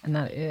 And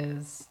that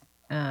is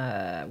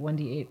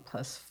 1d8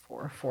 plus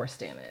 4 force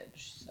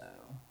damage.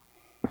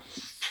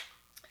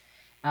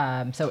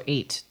 So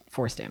 8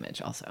 force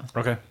damage also.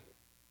 Okay.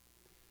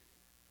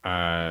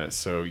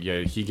 So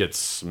yeah, he gets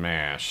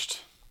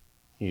smashed.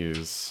 He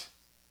is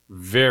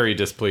very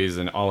displeased,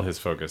 and all his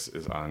focus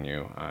is on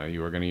you.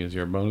 You are going to use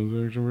your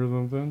bonus action for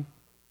something?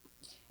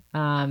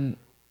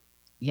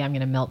 Yeah, I'm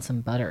gonna melt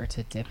some butter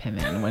to dip him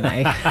in when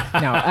I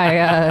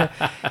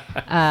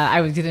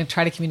I was gonna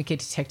try to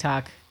communicate to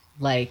TikTok,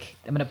 I'm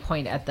gonna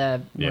point at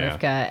the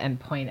Marifka and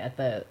point at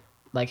the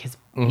his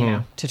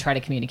to try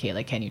to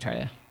communicate, can you try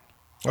to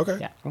Okay.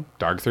 Yeah. Well,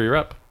 Dark 3, you're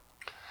up.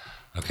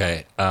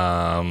 Okay. Do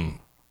I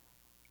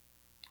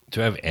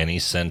have any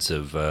sense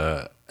of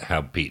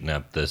how beaten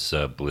up this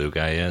blue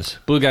guy is?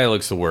 Blue guy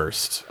looks the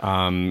worst.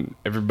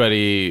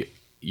 Everybody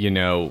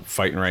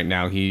fighting right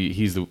now.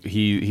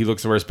 He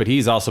looks the worst, but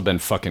he's also been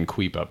fucking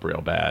Queep up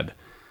real bad.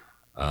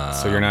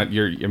 So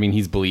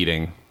he's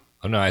bleeding.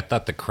 Oh no, I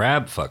thought the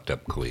crab fucked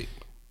up Queep.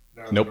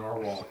 Nope.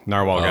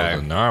 Narwhal guy.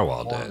 The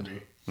narwhal did.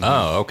 Mm-hmm.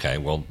 Oh, okay.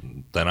 Well,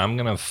 then I'm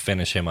gonna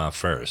finish him off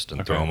first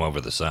and throw him over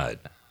the side.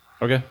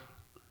 Okay.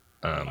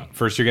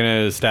 First, you're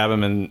gonna stab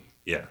him and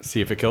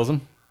see if it kills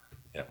him.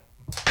 Yeah.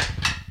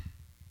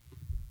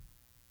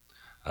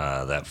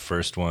 That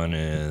first one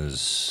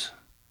is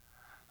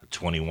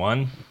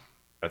 21.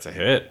 That's a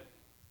hit.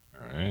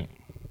 All right.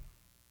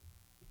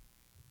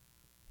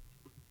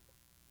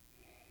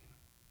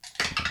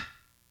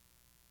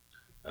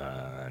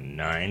 Uh,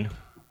 9.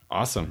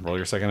 Awesome. Roll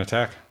your second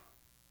attack.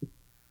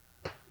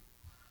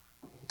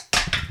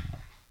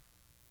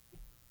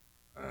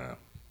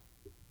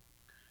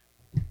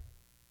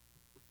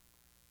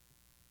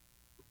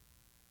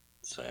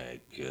 It's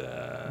like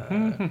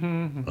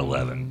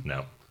 11.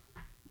 No.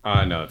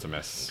 No, it's a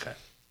miss. Okay.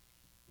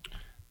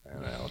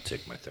 And I'll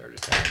take my third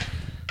attack.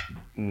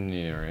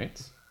 Yeah, right.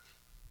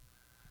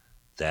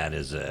 That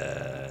is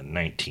a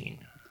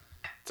 19.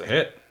 It's a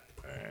hit.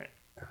 All right.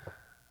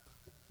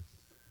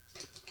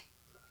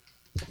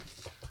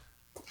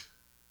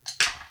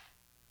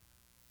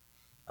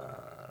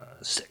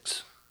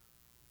 6.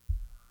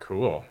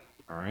 Cool.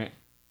 All right.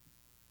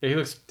 Yeah, he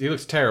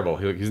looks terrible.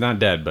 He's not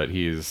dead, but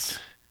he's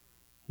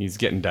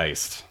getting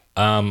diced.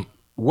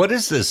 What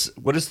is this?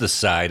 What is the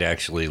side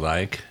actually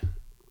like?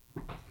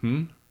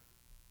 The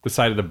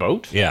side of the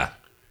boat? Yeah.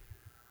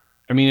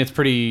 I mean, it's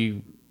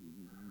pretty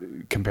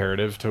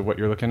comparative to what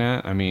you're looking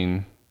at. I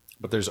mean,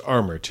 but there's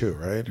armor too,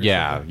 right?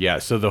 Yeah.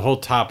 So the whole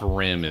top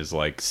rim is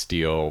like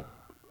steel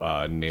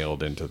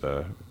nailed into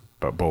the,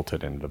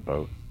 bolted into the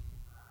boat.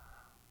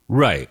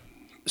 Right.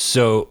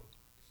 So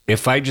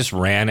if I just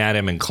ran at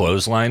him and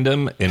clotheslined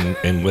him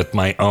and with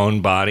my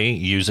own body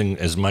using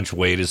as much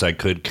weight as I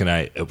could, can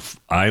I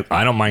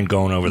don't mind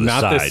going over the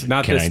side.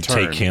 Can I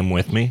take him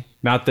with me?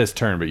 Not this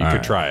turn, but you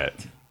could try it.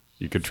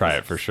 You could try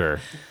it for sure.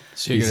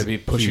 So you're going to be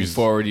pushing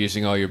forward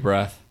using all your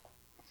breath?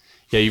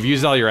 Yeah, you've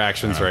used all your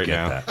actions right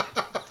now. That.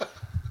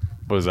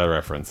 What was that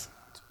reference?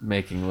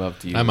 Making love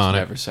to you I'm is on it.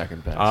 never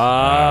second best.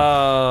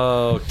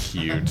 Oh,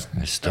 cute.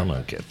 I still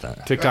don't get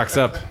that. TikTok's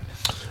up.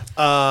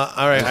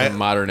 All right. I'm a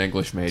modern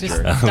English major.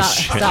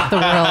 Just stop the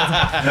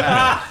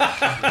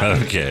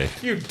world. Okay.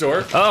 You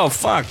dork. Oh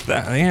fuck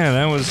that! Yeah,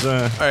 that was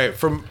All right.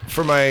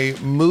 For my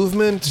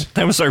movement,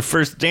 that was our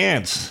first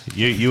dance.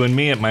 You and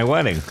me at my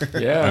wedding.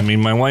 Yeah. I mean,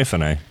 my wife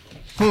and I.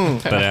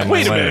 But at my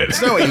Wait a wedding. minute.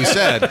 that's not what you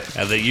said.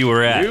 That you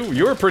were at.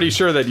 You were pretty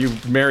sure that you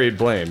married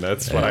Blaine.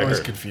 That's what I I was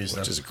heard. confused.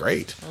 Which is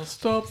great. I'll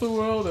stop the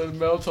world and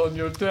melt on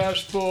your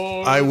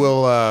dashboard. I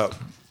will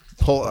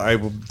I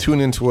will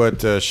tune into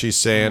what she's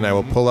saying. I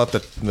will pull out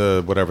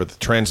the whatever the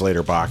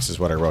translator box is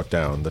what I wrote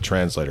down. The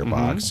translator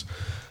box.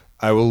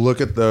 I will look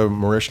at the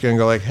Marishka and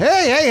go like,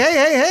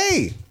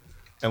 hey,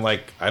 and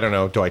like I don't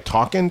know. Do I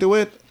talk into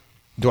it?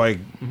 Do I?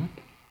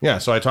 Yeah.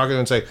 So I talk into it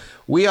and say,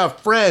 we are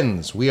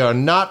friends. We are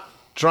not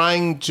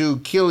trying to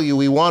kill you.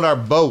 We want our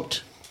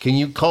boat. Can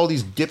you call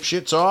these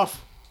dipshits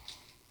off?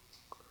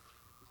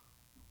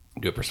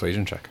 Do a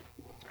persuasion check.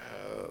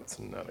 That's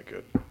not a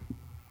good.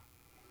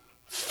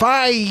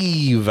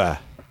 5.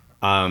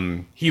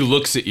 He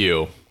looks at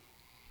you,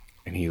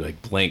 and he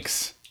like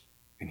blinks,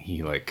 and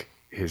he like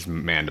his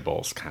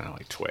mandibles kind of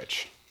like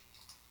twitch.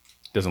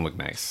 Doesn't look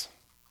nice.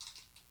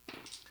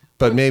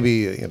 But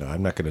maybe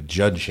I'm not going to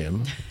judge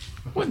him.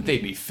 Wouldn't they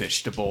be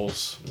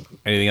vegetables?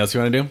 Anything else you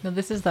want to do? No,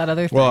 this is that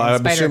other thing. Well,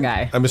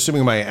 Guy. I'm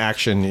assuming my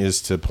action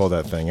is to pull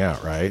that thing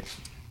out, right?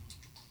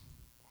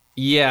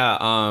 Yeah.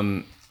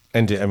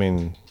 And I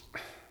mean,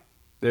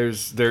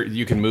 There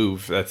you can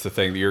move. That's the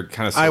thing. You're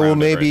kind of. I will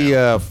surrounded maybe right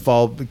now.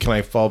 fall. Can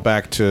I fall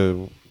back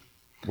to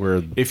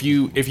where? If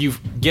you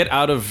get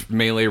out of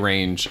melee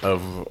range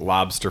of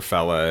Lobster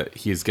Fella,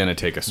 he's gonna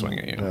take a swing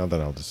at you. Well, then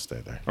I'll just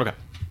stay there. Okay.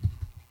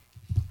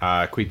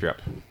 Queep, you're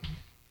up.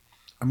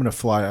 I'm going to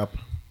fly up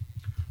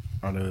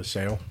onto the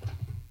sail.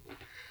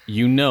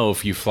 You know,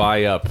 if you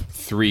fly up,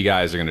 3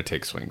 guys are gonna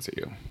take swings at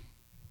you.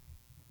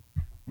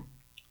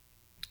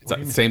 It's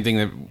the same thing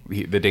that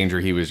the danger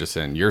he was just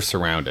in. You're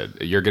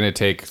surrounded. You're gonna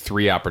take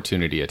 3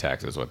 opportunity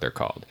attacks, is what they're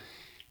called.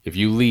 If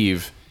you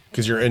leave.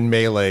 Because you're in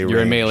melee range.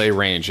 You're in melee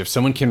range. If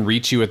someone can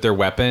reach you with their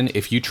weapon,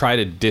 if you try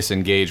to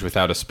disengage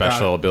without a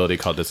special ability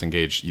called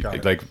disengage,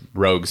 like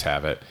rogues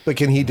have it. But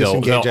can he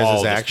disengage as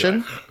his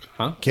action?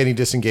 Huh? Can he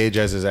disengage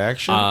as his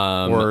action?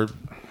 Or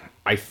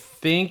I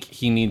think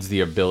he needs the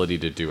ability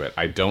to do it.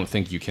 I don't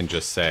think you can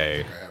just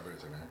say,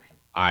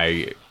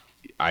 I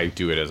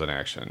do it as an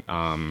action.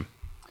 I'm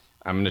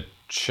going to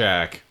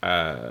check.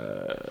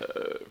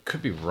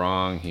 Could be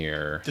wrong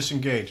here.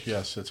 Disengage.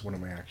 Yes, that's one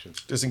of my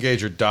actions.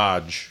 disengage or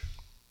dodge?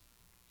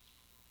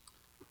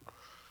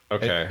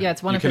 Okay. Yeah,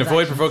 it's one you of can his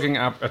avoid actions. provoking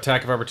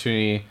attack of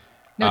opportunity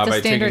No, it's by a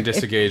standard. taking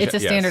disengage. It's a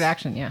standard Yes.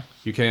 action. Yeah.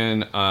 You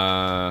can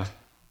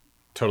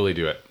totally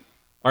do it.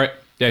 All right.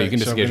 Yeah, you can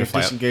So I'm disengage gonna and fly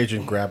up. disengage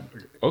and grab.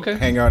 Okay.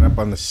 Hang out up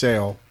on the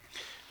sail,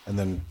 and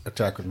then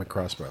attack with my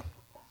crossbow.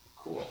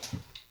 Cool.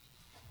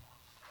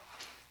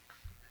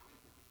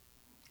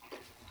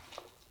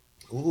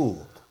 Ooh,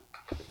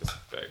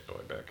 Bag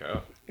boy back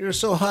out. you're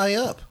so high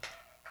up.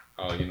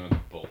 Oh, you know the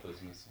bolt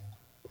is missing.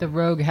 The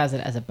rogue has it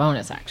as a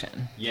bonus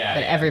action. Yeah,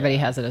 But yeah, everybody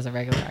has it as a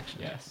regular action.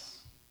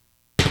 Yes.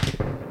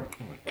 Oh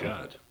my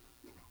god.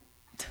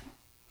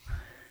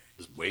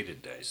 This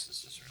weighted dice.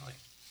 This is really.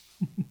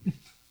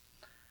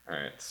 All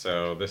right.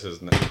 So this is.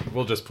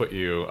 We'll just put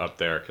you up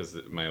there because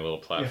my little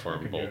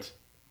platform bolt.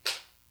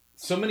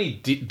 So many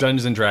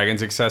Dungeons and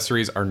Dragons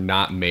accessories are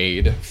not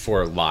made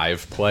for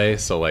live play.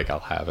 So like, I'll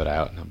have it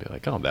out and I'll be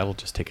like, oh, that'll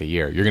just take a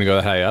year. You're gonna go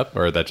that high up,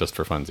 or is that just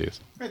for funsies?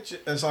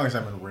 As long as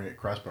I'm in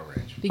crossbow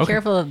range. Be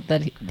careful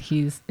that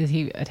is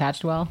he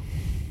attached well?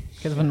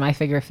 Because when my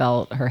figure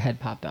fell, her head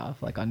popped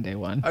off like on day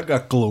 1. I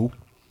got glue.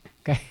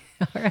 Okay.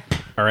 All right.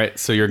 All right.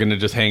 So you're gonna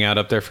just hang out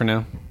up there for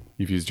now.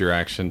 You've used your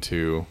action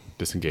to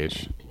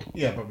disengage.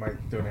 Yeah, but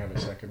don't have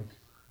a second.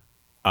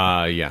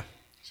 Yeah.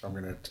 So I'm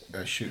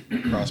gonna shoot the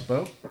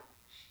crossbow.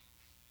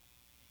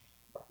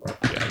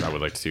 Yeah. I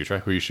would like to see you try.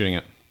 Who are you shooting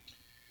at?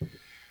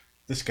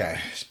 This guy,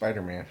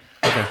 Spider-Man.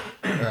 Okay.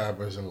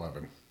 Was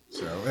 11.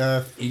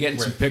 So You getting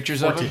some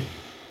pictures of 14. him?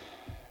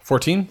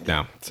 14?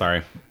 No,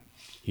 sorry.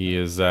 He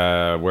is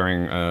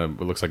wearing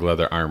what looks like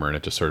leather armor, and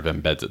it just sort of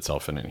embeds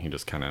itself in it, and he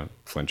just kind of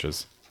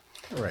flinches.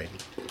 All right.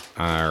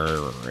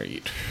 All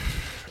right.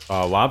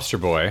 Lobster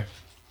Boy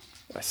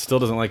still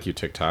doesn't like you,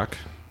 TikTok.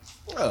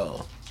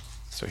 Oh,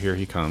 So here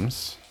he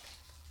comes.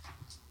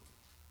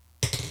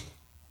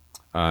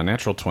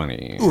 Natural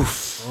 20.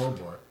 oof! Oh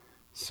boy.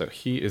 So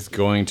he is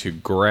going to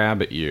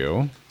grab at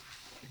you.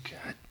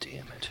 God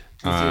damn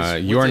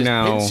it. You are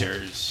now.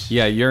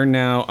 Yeah, you're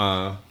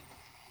now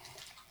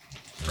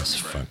This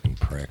fucking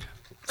prick.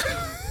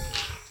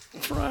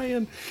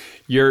 Brian.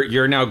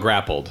 You're now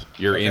grappled.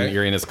 You're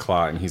in his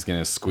claw, and he's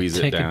gonna squeeze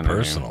it Take down. it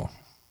personal.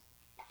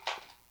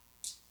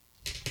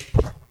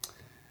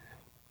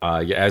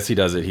 As he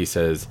does it, he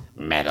says,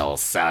 "Metal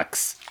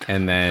sucks,"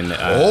 and then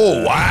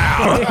Oh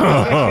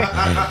wow!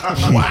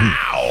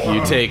 Wow!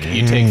 you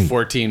take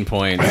 14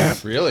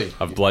 points Really?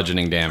 of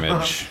bludgeoning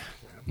damage.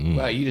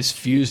 Wow, you just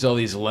fused all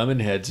these lemon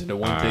heads into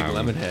one big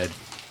lemon head.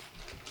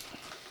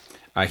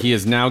 He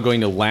is now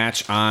going to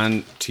latch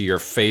on to your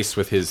face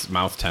with his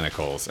mouth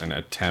tentacles and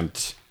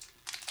attempt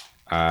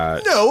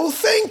No,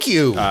 thank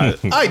you.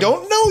 I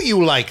don't know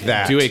you like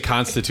that. do a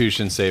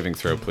Constitution saving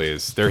throw,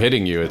 please. They're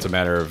hitting you. It's a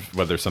matter of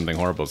whether something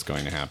horrible is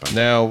going to happen.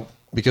 Now,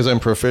 because I'm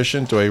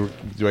proficient, do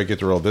I get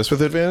to roll this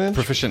with advantage?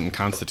 Proficient in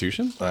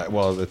Constitution? Yeah.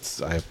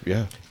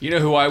 You know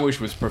who I wish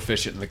was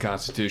proficient in the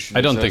Constitution?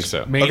 I don't Those think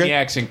so.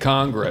 Maniacs in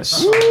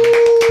Congress.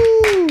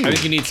 I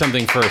think you need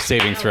something for a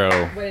saving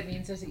throw. What it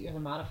means is that you have a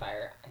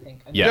modifier, I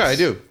think. Yes. Yeah, I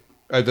do.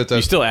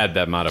 You still add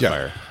that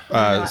modifier.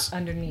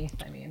 Underneath,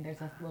 I mean, there's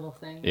a little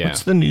thing. Yeah.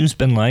 What's the news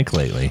been like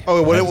lately? Oh,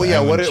 I what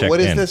haven't checked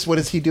is in. this? What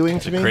is he doing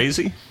to me?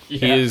 Crazy?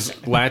 He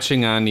is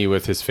latching on you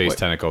with his face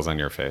tentacles on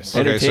your face.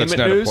 Okay, so it's Entertainment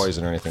not a news?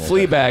 poison or anything. Like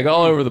Fleabag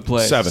all over the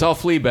place. 7. It's all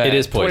Fleabag. It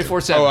is poison.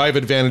 24/7. that. Oh, I have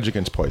advantage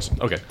against poison.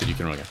 Okay, then you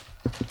can roll again.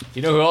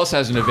 You know who else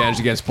has an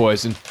advantage against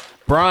poison?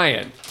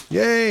 Brian.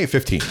 Yay,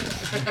 15.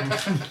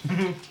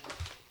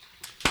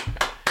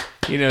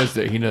 He knows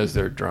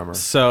their drummer.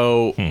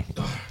 So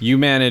you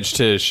manage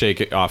to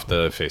shake it off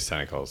the face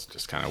tentacles,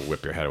 just kind of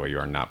whip your head away. You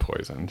are not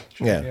poisoned.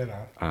 Yeah.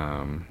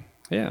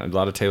 Yeah, a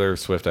lot of Taylor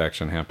Swift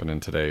action happening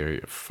today,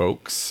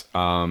 folks.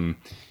 So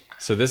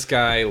this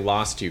guy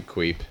lost you,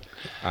 Queep,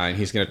 and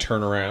he's going to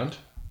turn around.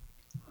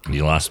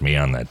 You lost me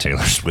on that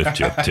Taylor Swift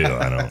joke, too.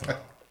 I don't.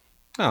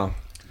 Oh,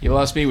 You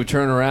lost me with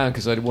turn around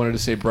because I wanted to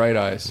say bright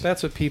eyes.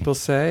 that's what people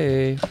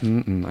say.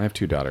 I have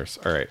 2 daughters.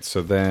 All right,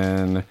 so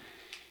then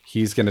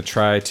he's going to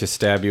try to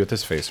stab you with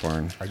his face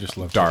horn. I just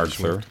love Taylor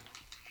Darkler.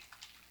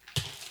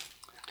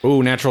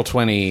 Ooh, natural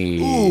 20.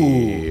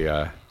 Ooh.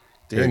 Here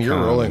Dan, it you're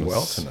rolling comes.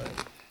 well tonight.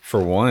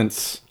 For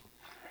once,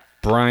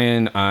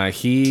 Brian,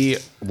 he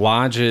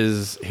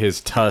lodges his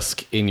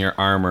tusk in your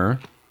armor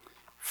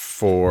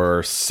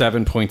for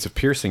 7 points of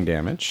piercing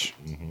damage.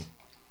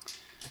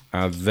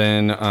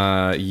 Then,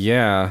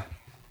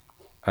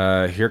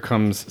 here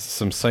comes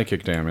some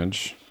psychic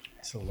damage.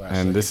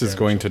 And this is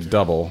going to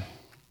double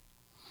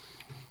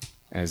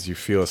as you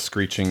feel a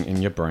screeching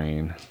in your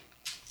brain.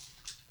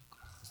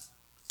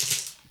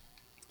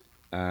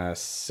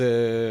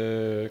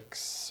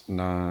 6,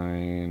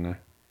 9.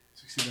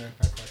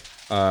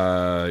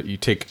 You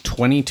take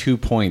 22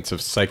 points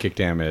of psychic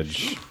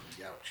damage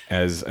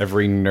as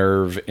every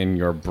nerve in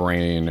your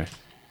brain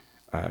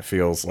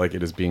feels like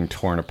it is being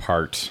torn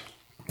apart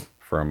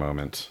for a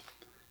moment.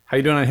 How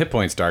you doing on hit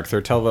points,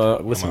 Darkther? Tell the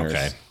listeners.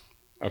 okay.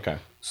 Okay.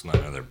 It's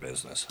none of their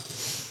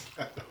business.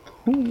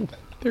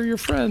 They're your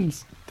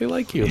friends. They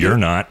like you. You're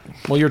not.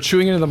 Well, you're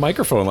chewing into the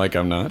microphone like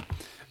I'm not.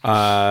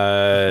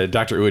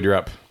 Dr. Uwid, you're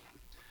up.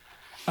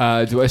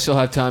 Do I still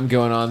have time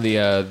going on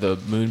the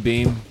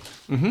moonbeam?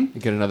 Mm-hmm.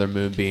 Get another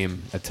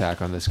moonbeam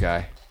attack on this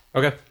guy.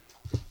 Okay.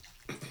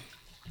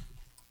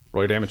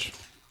 Roll your damage.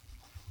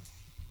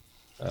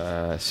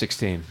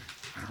 16.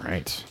 All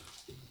right.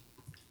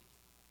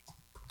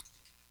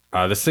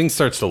 This thing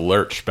starts to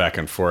lurch back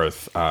and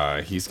forth.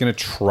 He's going to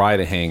try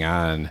to hang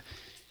on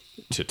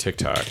to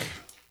TikTok.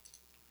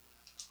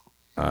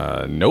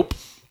 Nope.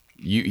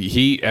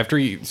 He after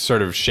he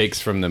sort of shakes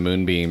from the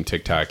moonbeam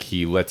TikTok,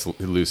 he lets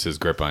loose his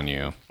grip on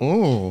you.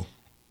 Ooh.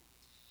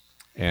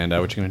 And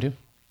what you going to do?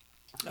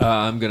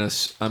 I'm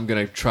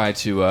gonna try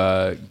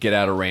to get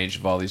out of range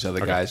of all these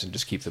other guys and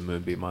just keep the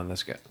moonbeam on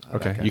this guy.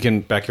 Okay. You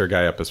can back your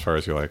guy up as far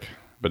as you like,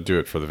 but do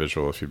it for the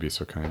visual if you'd be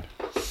so kind.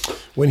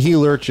 When he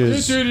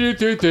lurches,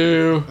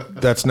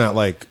 that's not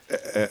like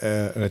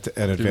an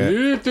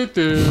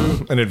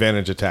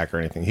advantage attack or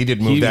anything. He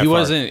didn't move that He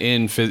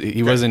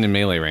far. wasn't in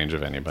melee range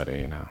of anybody,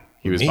 you know.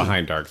 He was Me?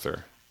 behind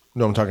Darkther.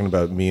 No, I'm talking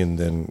about me and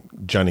then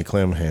Johnny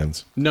Clem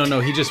hands. No,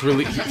 he just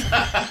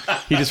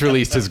he just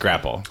released his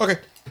grapple. Okay.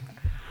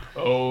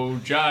 Oh,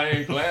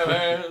 Johnny Clem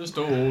has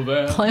stole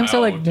that. Clams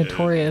are like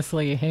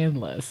notoriously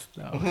handless,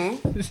 though.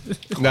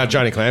 Not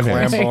Johnny Clam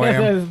hands.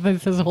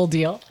 That's his whole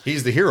deal.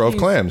 He's the hero of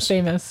He's clams.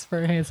 famous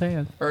for his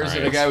hands. Or is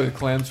it a guy with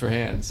clams for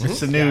hands?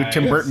 It's the new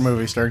Tim Burton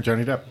movie starring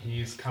Johnny Depp.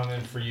 He's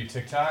coming for you,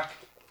 TikTok.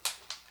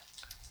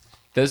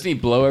 Doesn't he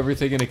blow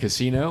everything in a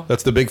casino?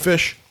 That's the big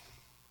fish.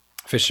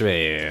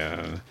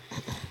 Fishman.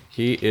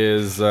 He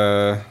is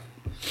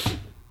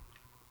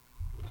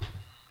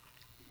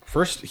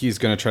first he's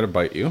gonna try to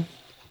bite you.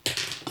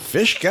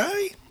 Fish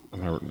guy?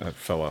 That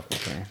fell off the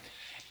thing.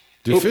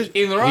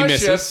 In Russia,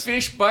 misses.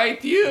 fish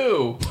bite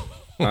you.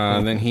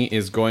 And then he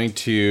is going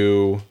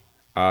to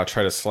try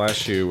to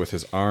slash you with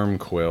his arm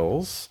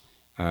quills.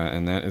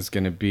 And that is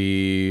going to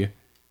be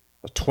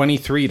a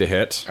 23 to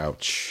hit.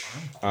 Ouch.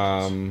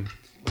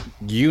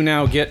 You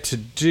now get to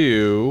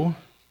do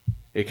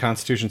a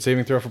Constitution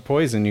saving throw for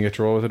poison. You get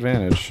to roll with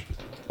advantage.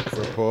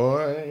 For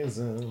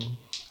poison.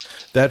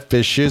 That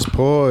fish is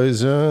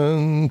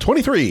poison.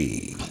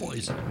 23.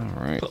 Poison.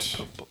 All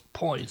right.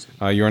 Poison.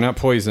 You are not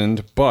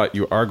poisoned, but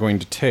you are going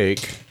to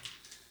take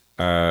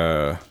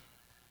 3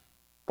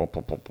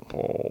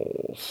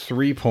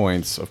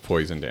 points of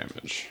poison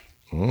damage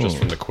just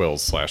from the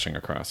quills slashing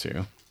across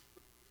you.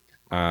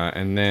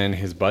 And then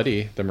his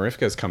buddy, the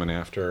Marifka, is coming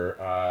after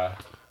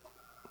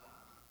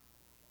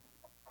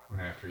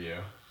you.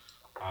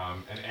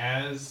 And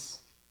as...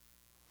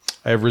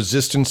 I have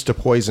resistance to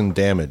poison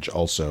damage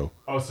also.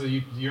 Oh, so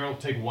you'll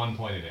take 1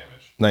 point of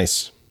damage.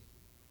 Nice.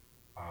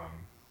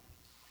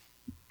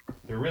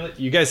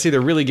 You guys see they're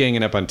really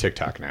ganging up on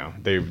TikTok now.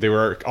 They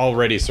were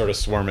already sort of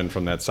swarming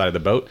from that side of the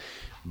boat,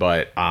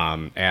 but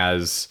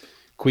as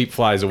Queep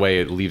flies away,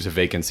 it leaves a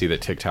vacancy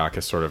that TikTok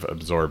is sort of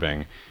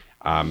absorbing.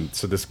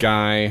 So this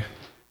guy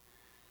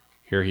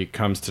here, he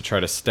comes to try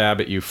to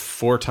stab at you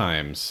 4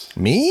 times.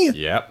 Me?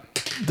 Yep.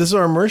 This is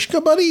our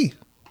Marishka buddy?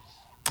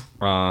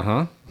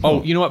 Uh-huh.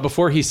 Oh, you know what?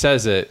 Before he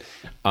says it,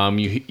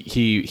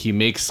 he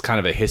makes kind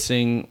of a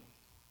hissing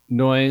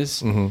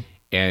noise,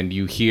 and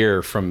you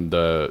hear from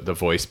the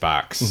voice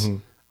box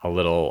a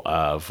little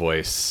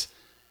voice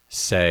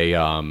say,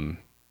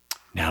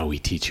 "Now we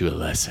teach you a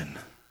lesson."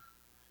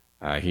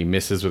 He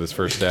misses with his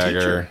first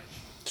dagger.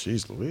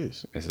 Jeez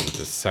Louise. Misses with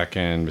his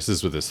second.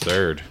 Misses with his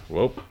third.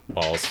 Whoop.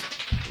 Balls.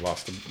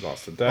 Lost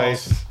the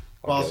dice.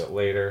 I'll get it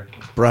later.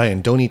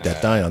 Brian, don't eat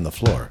that die on the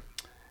floor.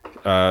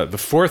 The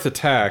fourth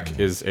attack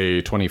is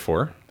a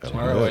 24.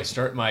 Tomorrow I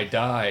start my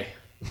die.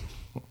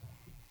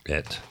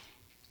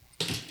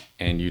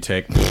 And you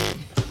take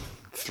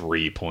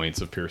 3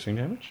 points of piercing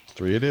damage.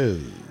 3 it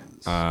is.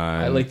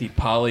 I like the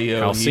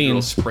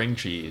polio spring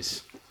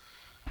cheese.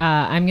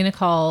 I'm going to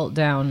call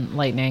down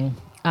lightning.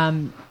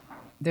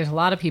 There's a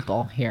lot of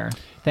people here.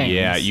 Things.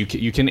 Yeah, you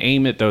can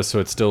aim it, though, so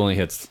it still only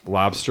hits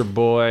Lobster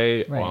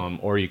Boy. Right.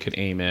 Or you could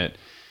aim it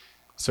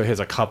so it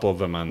has a couple of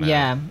them on that.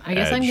 Yeah, I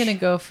guess I'm edge. going to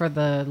go for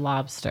the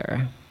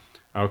lobster.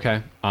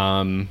 Okay.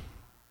 I'm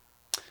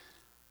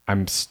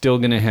still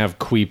going to have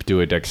Queep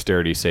do a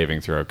dexterity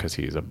saving throw because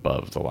he's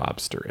above the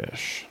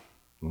lobster-ish.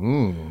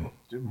 Do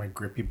my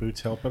grippy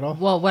boots help at all?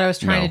 Well, what I was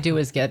trying No, to do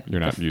is get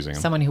you're not using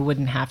 'em. someone who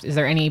wouldn't have to. Is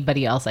there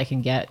anybody else I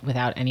can get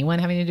without anyone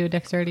having to do a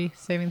dexterity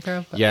saving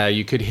throw? Yeah,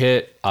 you could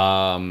hit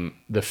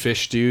the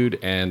fish dude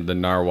and the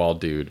narwhal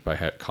dude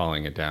by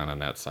calling it down on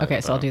that side. Okay,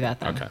 of so I'll the- do that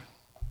then. Okay.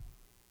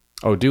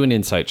 Oh, do an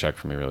insight check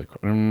for me really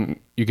quick.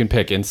 You can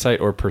pick insight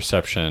or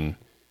perception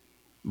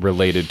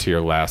related to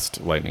your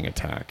last lightning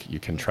attack. You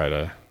can try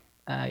to...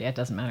 Yeah, it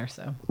doesn't matter.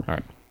 So All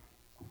right.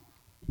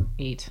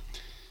 8.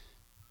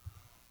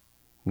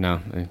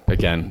 No,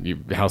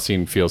 again,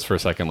 Halcyon feels for a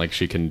second like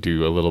she can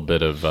do a little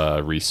bit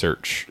of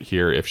research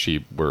here if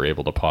she were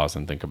able to pause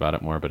and think about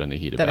it more, but in the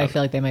heat of That I battle,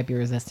 feel like they might be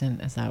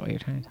resistant. Is that what you're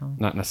trying to tell me?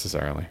 not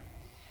necessarily.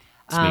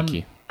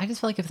 Sneaky. I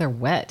just feel like if they're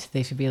wet,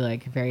 they should be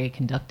like very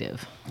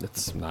conductive.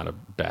 That's not a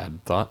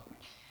bad thought.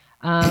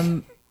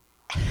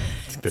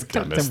 It's the It's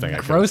dumbest thing I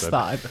could have gross said.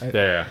 thought. But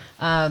Yeah.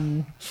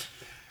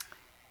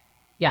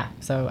 yeah,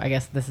 so I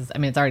guess this is. I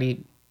mean, it's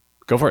already.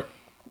 Go for it.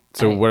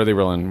 So what are they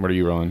rolling? What are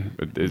you rolling?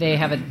 They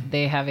have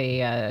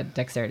a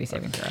dexterity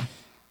saving throw.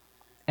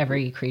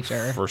 Every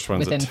creature First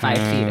one's a within 5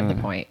 feet of the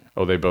 10. point.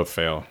 Oh, they both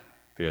fail.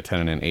 They got 10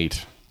 and an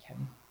 8.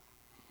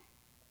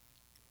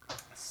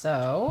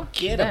 So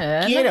Get 'em,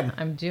 then get 'em.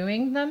 I'm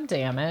doing them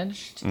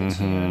damage to the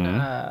tune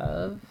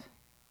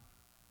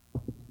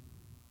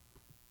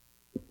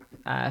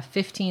of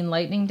 15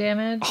 lightning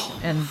damage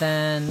and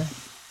then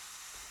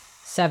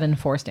 7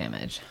 force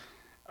damage.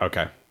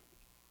 Okay.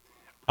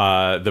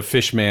 The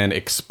fish man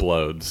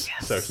explodes.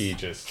 So he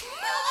just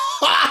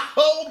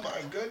Oh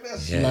my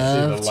goodness.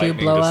 Love to lightning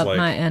blow just, up like,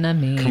 my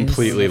enemies.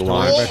 completely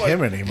launched. About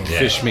him anymore.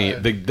 Fish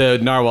meat. The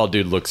narwhal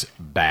dude looks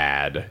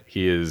bad.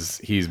 He's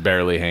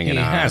barely hanging He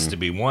on. has to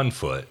be 1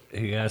 foot.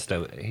 He has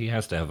to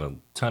have a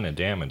ton of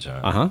damage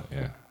on. Uh-huh.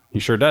 Yeah. He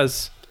sure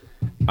does.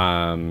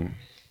 And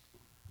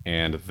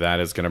that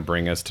is going to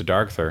bring us to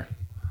Darkther.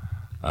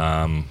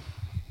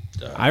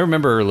 I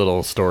remember a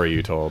little story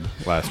you told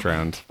last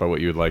round about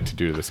what you would like to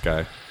do to this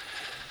guy.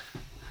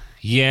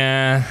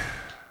 Yeah.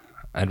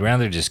 I'd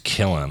rather just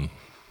kill him.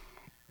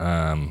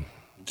 Do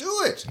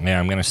it. Yeah,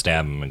 I'm gonna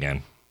stab him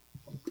again.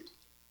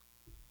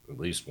 At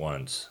least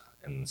once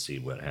and see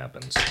what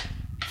happens.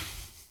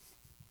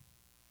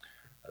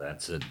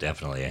 That's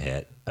definitely a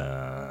hit.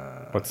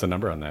 What's the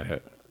number on that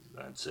hit?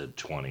 That's a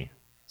 20.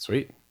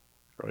 Sweet.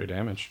 Roll your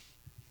damage.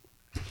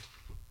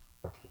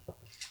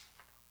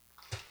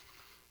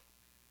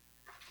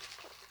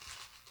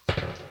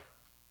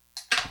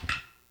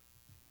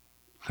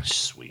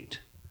 Sweet.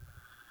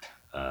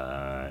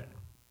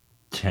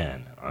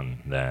 10 on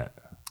that.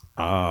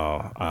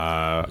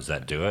 Does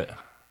that do it?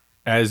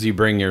 As you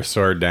bring your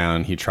sword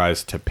down, he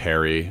tries to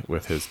parry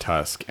with his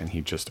tusk, and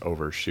he just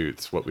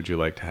overshoots. What would you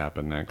like to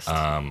happen next?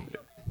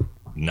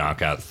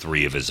 Knock out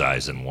 3 of his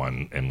eyes in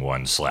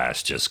one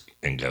slash,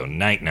 and go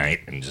night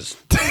night, and just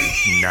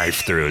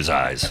knife through his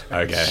eyes.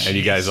 Okay, and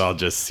you guys all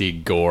just see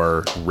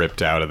gore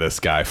ripped out of this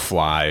guy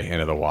fly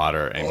into the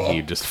water, and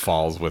he just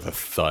falls with a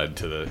thud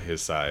to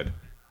his side.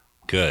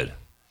 Good.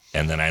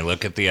 And then I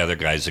look at the other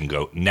guys and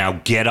go, now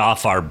get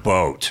off our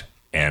boat.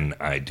 And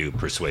I do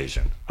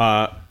persuasion.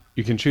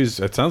 You can choose.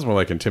 It sounds more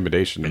like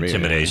intimidation to me.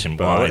 Intimidation.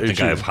 But Well, I you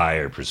think I have choose.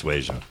 higher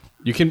persuasion.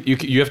 You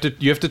have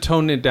to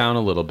tone it down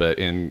a little bit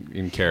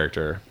in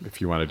character if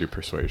you want to do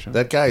persuasion.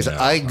 That guy's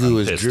eye goo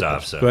I'm is pissed dripping.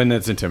 off, so Then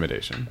that's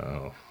intimidation.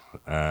 I'll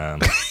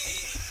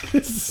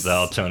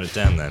tone it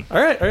down then.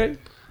 All right.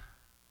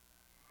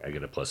 I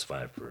get a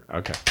 +5 for.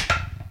 Okay.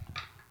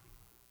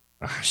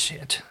 Oh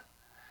shit.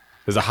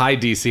 There's a high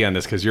DC on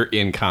this because you're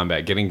in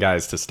combat. Getting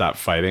guys to stop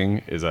fighting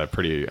is a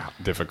pretty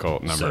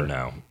difficult number. So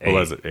no, What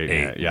was it?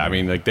 8. Yeah, I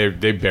mean, like they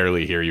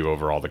barely hear you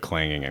over all the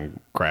clanging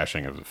and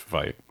crashing of the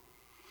fight.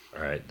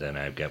 All right, then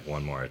I've got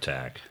one more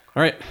attack.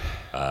 All right,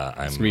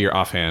 I'm it's me your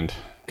offhand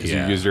because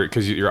Yeah. you used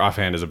your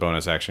offhand is a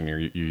bonus action. You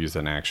use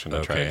an action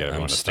to try to get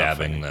everyone I'm to stop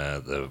stabbing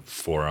fighting. the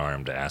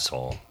four-armed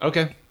asshole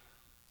Okay,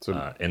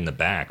 so in the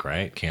back,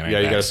 right? Can't I? yeah,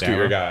 you got to backstab scoot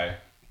your him? guy.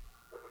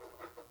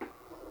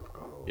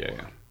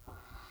 Yeah.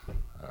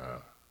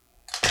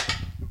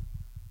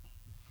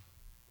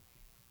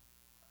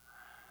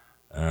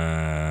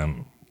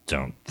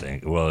 Don't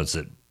think. Well, is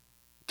it?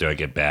 Do I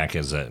get back?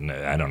 Is it? No,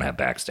 I don't have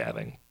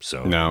backstabbing.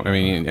 So No, I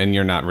mean, and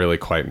you're not really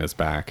quite in his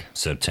back.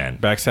 So 10.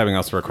 Backstabbing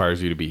also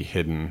requires you to be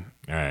hidden.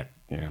 All right.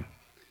 Yeah.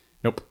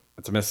 Nope.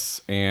 That's a miss.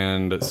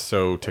 And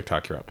so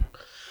TikTok, you're up.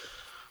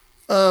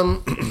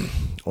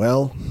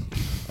 Well,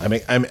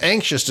 I'm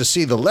anxious to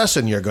see the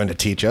lesson you're going to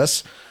teach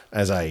us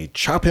as I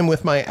chop him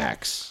with my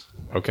axe.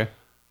 Okay.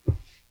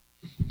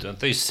 Don't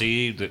they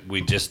see that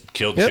we just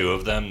killed Yep. 2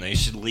 of them? They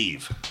should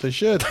leave. They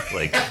should.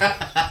 Like,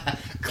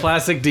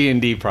 Classic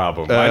D&D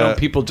problem. Why don't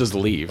people just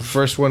leave?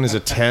 First one is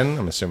a 10.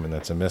 I'm assuming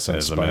that's a miss on That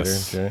is a spider.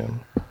 miss.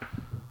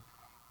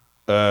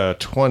 Yeah.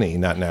 20,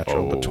 not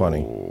natural, but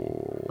 20.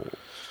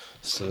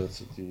 So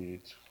it's a D12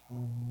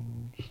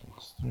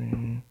 plus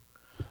 3.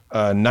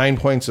 9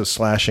 points of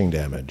slashing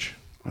damage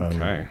on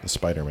Okay. the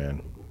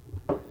Spider-Man.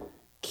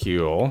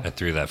 Cool. I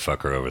threw that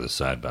fucker over the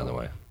side, by the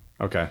way.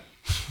 Okay.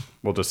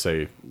 We'll just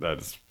say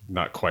that's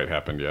not quite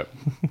happened yet.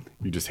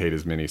 You just hate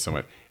his mini so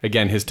much.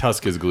 Again, his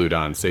tusk is glued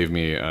on. Save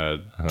me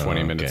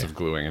 20 minutes okay. of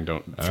gluing and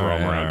don't throw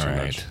him around too All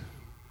much.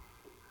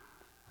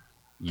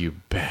 You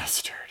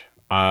bastard.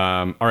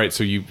 All right,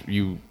 so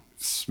you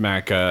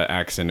smack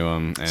axe into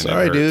him. And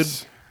Sorry, it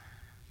hurts.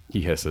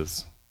 He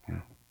hisses.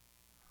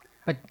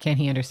 But can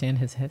he understand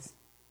his hiss?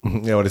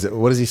 Yeah, what is it?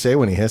 What does he say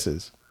when he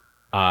hisses?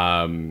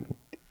 I'm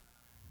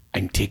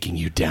taking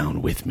you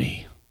down with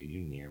me. Are you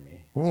near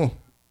me? Oh,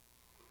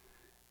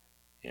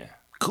 Yeah.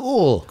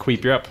 cool.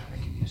 Queep, you're up.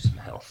 Use some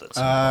health. At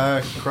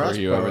some Crossbow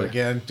you over there?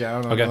 again,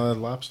 down on Okay. the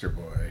lobster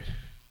boy.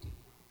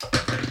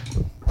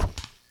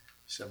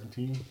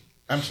 17.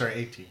 I'm sorry,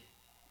 18.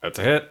 That's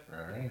a hit. All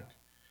right.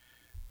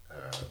 Then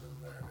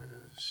that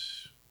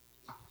is.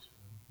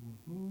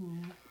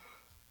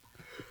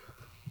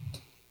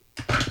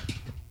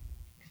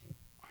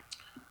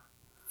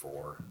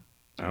 4.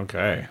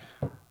 Okay.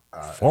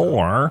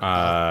 4.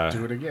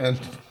 Do it again.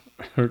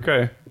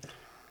 Okay.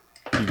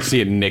 You can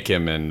see it nick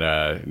him and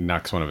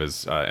knocks one of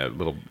his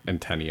little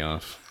antennae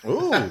off.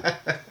 Ooh.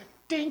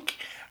 Dink.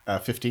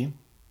 15.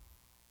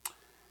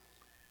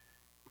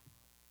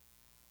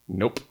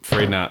 Nope,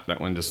 afraid not.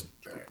 That one just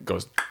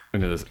goes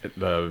into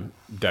the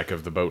deck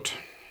of the boat.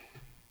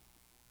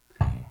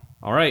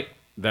 All right,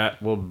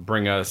 that will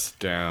bring us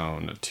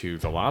down to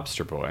the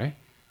lobster boy.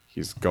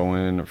 He's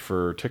going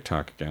for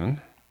TikTok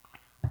again.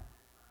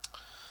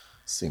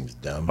 Seems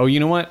dumb. Oh, you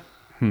know what?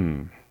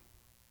 I'm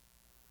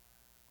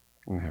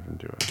gonna have him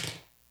do it.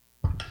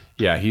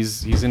 Yeah,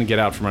 he's gonna get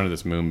out from under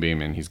this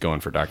moonbeam and he's going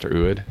for Dr.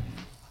 Uid.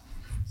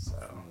 So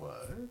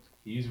what?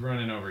 He's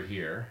running over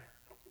here.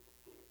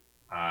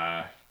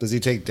 Does he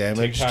take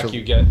damage? TikTok,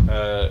 you get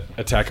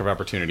attack of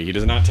opportunity. He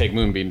does not take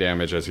moonbeam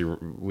damage as he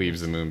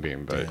leaves the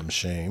moonbeam, but Damn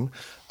shame.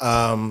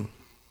 The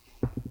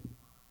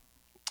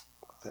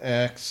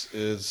axe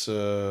is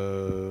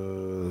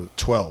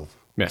 12.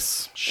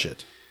 miss.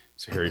 Shit.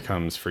 So here he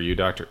comes for you,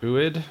 Dr.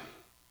 Uid.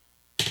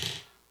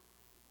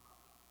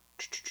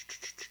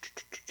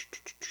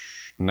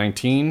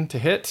 19 to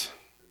hit.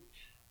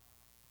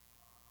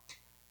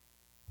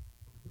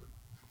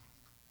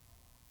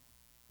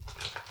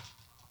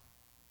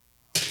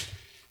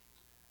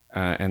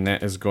 And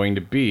that is going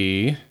to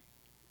be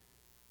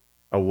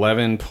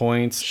 11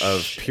 points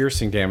of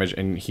piercing damage,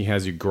 and he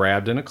has you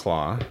grabbed in a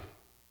claw.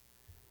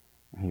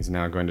 He's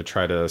now going to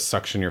try to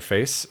suction your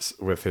face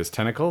with his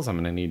tentacles. I'm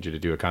going to need you to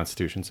do a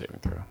Constitution saving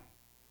throw.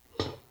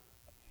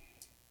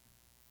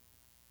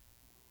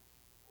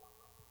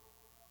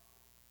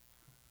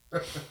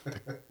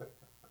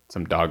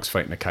 Some dogs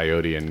fighting a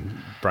coyote in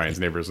Brian's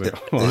neighbor's. Is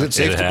it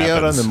safe to be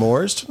out on the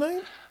moors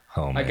tonight?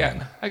 Oh,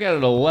 man. I got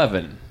an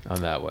 11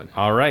 on that one.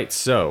 All right,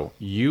 so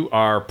you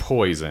are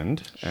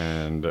poisoned,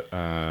 and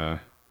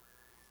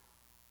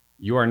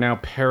you are now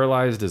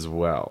paralyzed as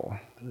well.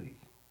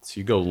 So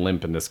you go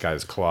limp in this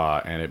guy's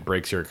claw, and it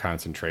breaks your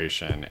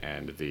concentration,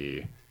 and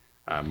the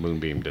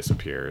moonbeam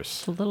disappears.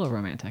 It's a little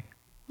romantic.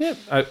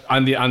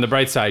 On the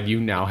bright side, you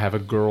now have a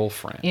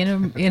girlfriend.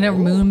 In a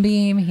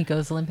moonbeam, he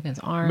goes limp in his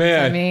arms.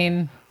 Man. I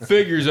mean,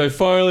 Figures I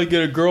finally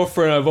get a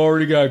girlfriend. I've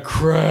already got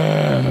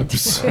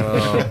crabs.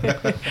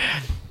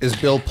 Is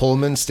Bill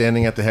Pullman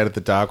standing at the head of the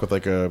dock with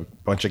like a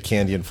bunch of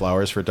candy and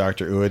flowers for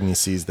Dr. Uid, and he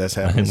sees this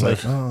happen? He's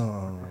like,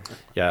 oh.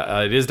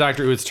 Yeah, it is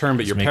Dr. Uid's turn,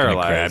 but you're Making a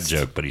crab paralyzed.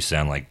 joke, but he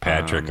sound like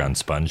Patrick on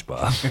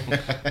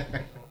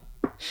SpongeBob.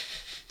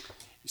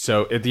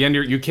 So at the end,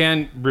 you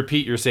can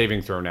repeat your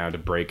saving throw now to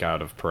break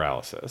out of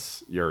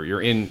paralysis.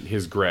 You're in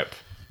his grip.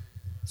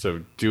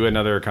 So do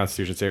another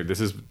Constitution save. This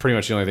is pretty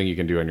much the only thing you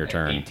can do on your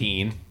turn.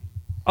 18.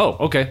 Oh,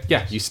 okay.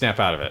 Yeah, you snap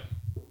out of it.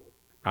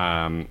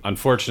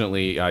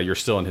 Unfortunately, you're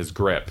still in his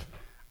grip,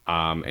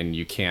 and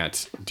you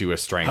can't do a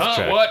strength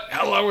check. What?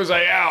 How long was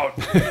I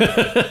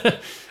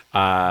out?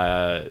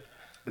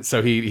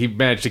 So he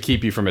managed to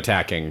keep you from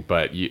attacking,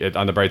 but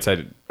on the bright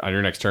side, on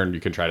your next turn,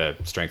 you can try to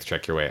strength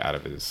check your way out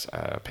of his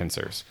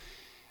pincers.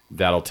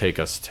 That'll take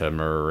us to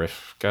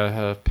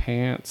Marifka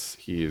Pants.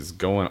 He's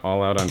going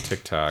all out on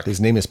TikTok.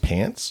 His name is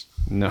Pants?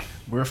 No.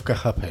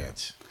 Rivka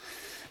Pants.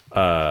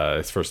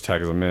 His first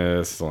attack is a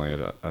miss. It's only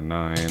a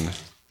 9.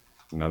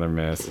 Another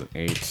miss, an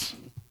 8.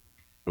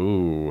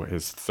 Ooh,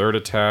 his third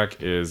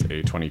attack is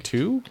a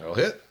 22. I'll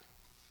hit.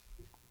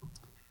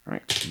 All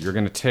right, you're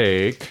going to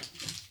take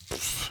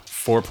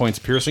 4 points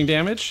piercing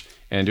damage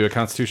and do a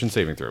Constitution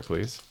saving throw,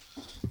 please.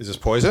 Is this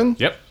poison?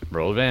 Yep,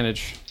 roll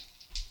advantage.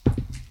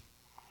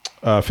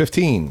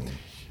 15.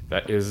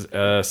 That is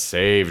a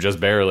save, just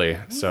barely.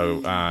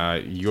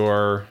 So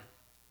you're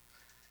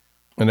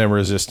And I'm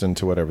resistant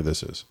to whatever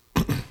this is.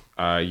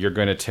 you're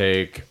going to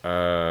take.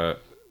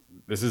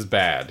 This is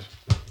bad.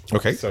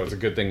 Okay. So it's a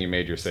good thing you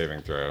made your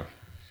saving throw.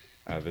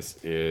 This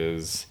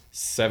is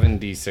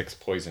 7d6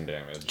 poison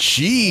damage.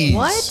 Jeez.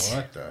 what?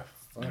 What the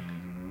fuck?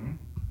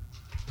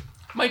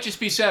 Might just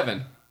be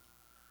 7.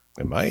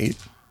 It might.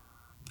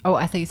 Oh,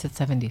 I thought you said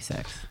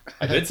 76.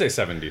 I did say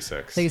 7d6.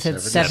 I thought you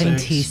said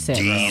 76.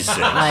 D6.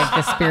 Like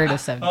the spirit of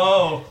 70.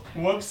 Oh,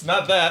 whoops,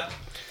 not that.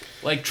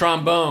 Like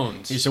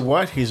trombones. He's a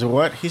what? He's a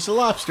what? He's a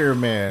lobster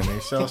man. He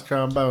sells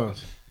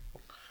trombones.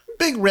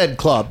 Big red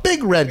claw.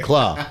 Big red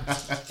claw.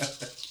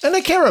 And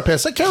a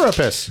carapace. A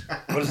carapace.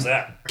 What is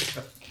that?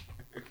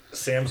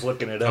 Sam's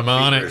looking it up. I'm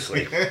on it.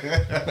 feverishly.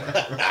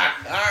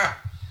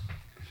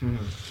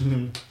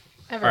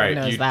 Everyone right,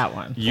 knows you- that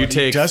one. You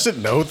take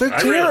Doesn't know the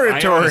I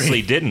territory.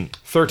 honestly didn't.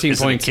 13 Is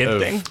it a points kid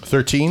of thing?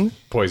 13.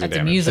 poison That's a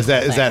damage. musical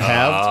Is that thing.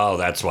 halved? Oh,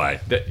 that's why.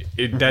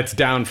 That's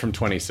down from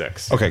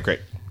 26. Okay, great.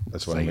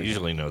 That's what I I mean.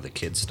 usually know the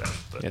kid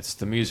stuff. But, It's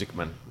the Music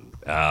Man.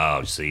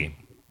 oh, see.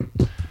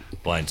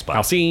 Blind spot.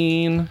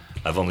 Alcine.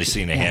 I've only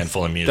seen a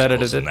handful of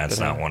musicals, and that's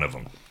Da-da-da-da-da. not one of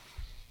them.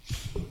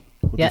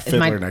 Yeah, it's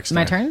my, Fiddler next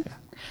my time.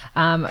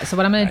 turn. So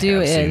what I'm going to do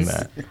have seen is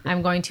that.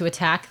 I'm going to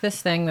attack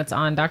this thing that's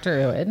on Dr.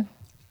 Uid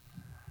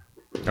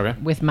Okay,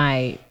 with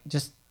my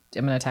I'm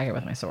going to attack it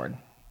with my sword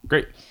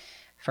great.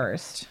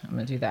 first. I'm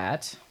going to do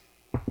that.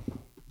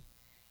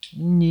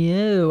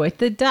 No,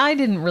 the die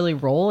didn't really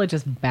roll. It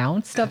just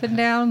bounced up and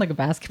down like a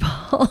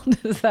basketball.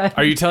 Does that?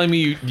 Are you telling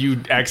me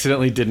you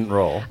accidentally didn't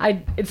roll?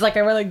 It's like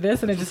I went like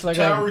this and it just like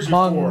Towers are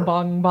bong, 4.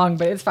 bong, bong.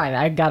 But it's fine.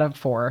 I got a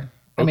 4.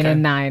 I mean Okay. a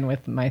 9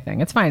 with my thing.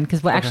 It's fine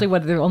because actually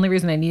what the only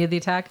reason I needed the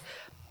attack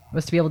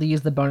was to be able to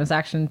use the bonus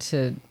action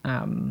to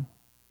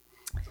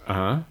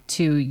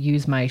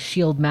use my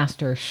Shield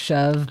Master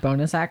shove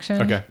bonus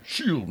action. Okay.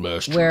 Shield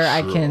Master. Where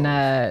I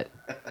can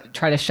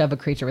try to shove a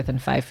creature within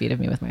 5 feet of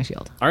me with my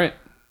shield. All right.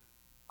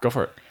 Go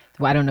for it.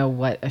 Well, I don't know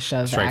what a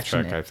shove Strength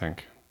action check, is. I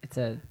think. It's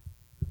a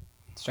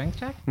strength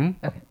check?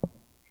 Okay.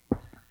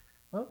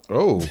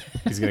 Oh.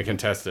 He's going to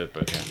contest it,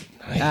 but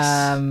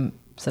yeah.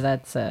 So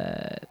that's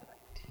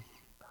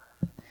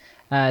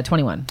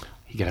 21.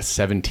 He got a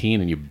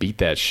 17 and you beat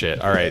that shit.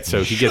 All right,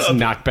 so he gets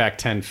knocked back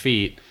 10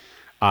 feet.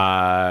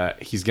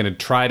 He's going to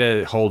try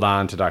to hold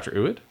on to Dr.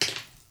 Uid.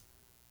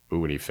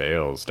 Ooh, and he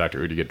fails. Dr.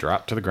 Uid, you get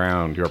dropped to the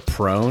ground. You're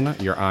prone.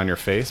 You're on your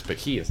face, but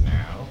he is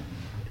now.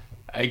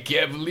 I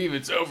can't believe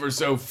it's over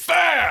so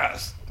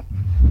fast.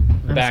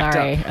 I'm Backed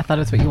sorry. up. I thought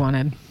it's what you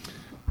wanted.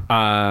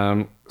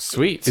 Is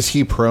Sweet.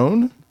 he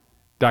prone?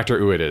 Dr.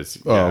 Uid is.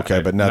 Oh,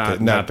 okay, but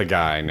not the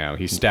guy. No,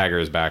 he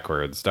staggers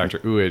backwards. Dr.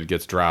 Uid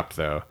gets dropped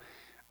though.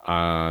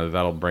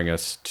 That'll bring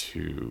us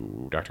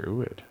to Dr.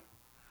 Uid.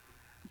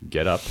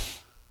 Get up.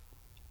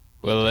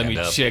 Well, let me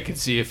up. check and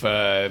see if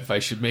I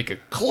should make a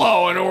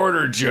claw and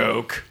order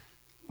joke.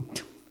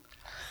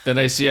 Then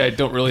I see I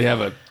don't really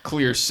have a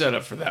clear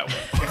setup for that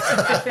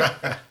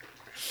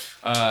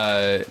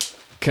one.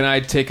 Can I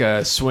take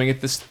a swing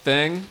at this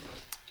thing?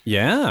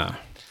 Yeah.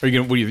 Are you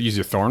gonna? Will you use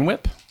your thorn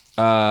whip?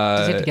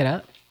 Does he have to get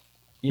up?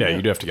 Yeah,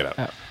 you do have to get up.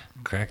 Oh.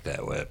 Crack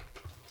that whip.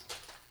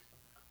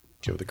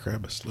 Give the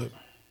crab a slip.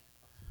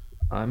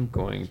 I'm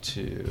going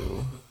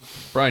to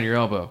Brian, your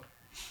elbow.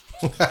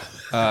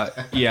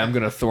 Yeah, I'm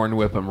gonna thorn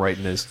whip him right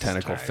in his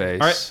tentacle face.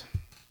 All right.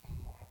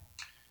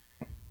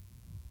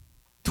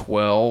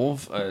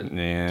 12.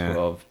 Yeah.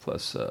 12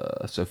 plus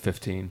so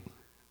 15.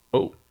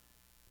 Oh.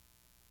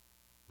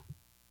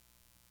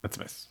 That's a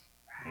miss.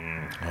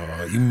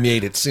 Oh, you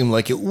made it seem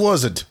like it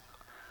wasn't.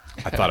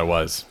 I thought it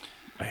was.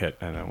 I hit,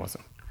 and it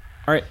wasn't.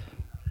 All right.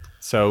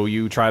 So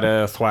you try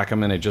to thwack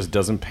him, and it just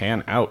doesn't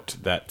pan out.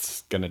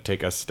 That's going to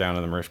take us down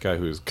to the Marifka,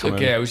 who's coming.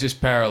 Okay, I was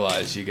just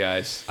paralyzed, you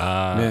guys.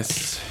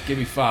 Miss. Give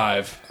me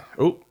 5.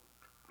 Oh.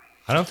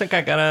 I don't think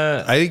I got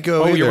a. I didn't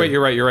go. Oh, either.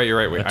 you're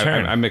right. Wait,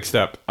 turn. I mixed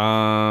up.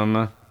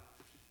 How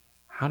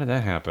did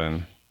that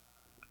happen?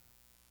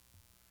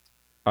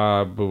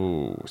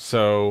 Boo.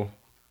 So,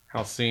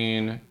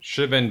 Halcyon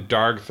should have been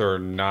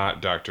Dargthor,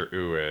 not Dr.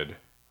 Uid.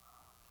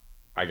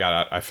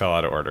 I fell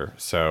out of order.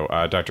 So,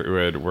 Dr.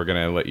 Uid, we're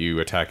gonna let you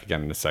attack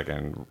again in a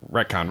second.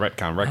 Retcon.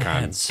 I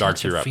had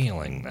such you're a up.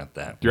 feeling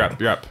that. You're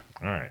up.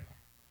 All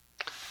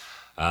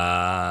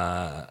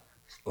right.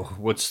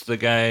 What's the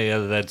guy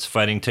that's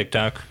fighting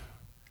TikTok?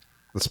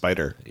 The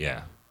spider.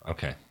 Yeah.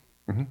 Okay.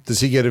 Does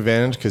he get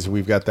advantage because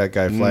we've got that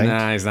guy flanked?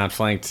 Nah, he's not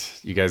flanked.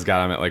 You guys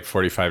got him at like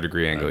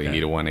 45-degree angle. Okay. You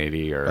need a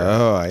 180 or.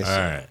 Oh, I see. All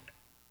right.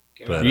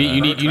 But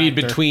You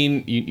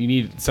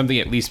need something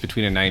at least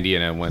between a 90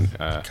 and a 1.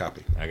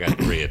 Copy. I got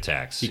 3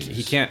 attacks.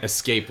 He can't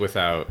escape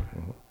without.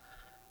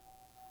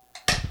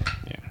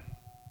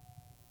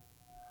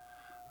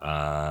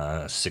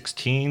 Yeah.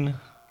 16.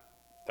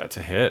 That's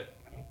a hit.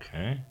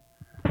 Okay.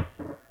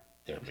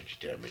 Damage.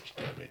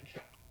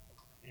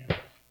 Yeah.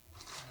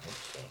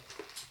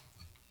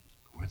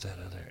 Where's that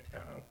other?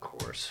 Oh, of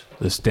course.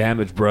 This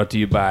damage brought to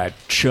you by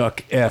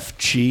Chuck F.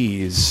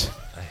 Cheese.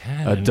 I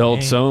had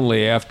Adults an A.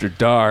 only after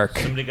dark.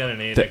 Somebody got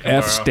an A. The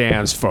F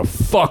stands for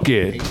fuck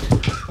it.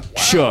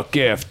 Chuck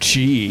F.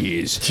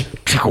 Cheese.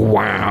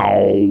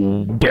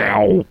 Wow.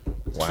 Bow.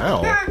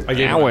 Wow.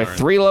 Now with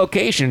 3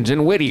 locations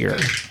in Whittier.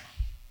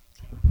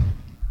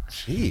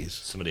 Jeez.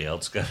 Somebody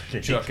else got an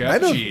A. Chuck I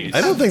F. don't. Cheese. I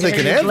don't think they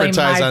can Dare you blame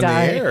advertise my on the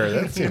die? air.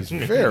 That seems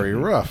very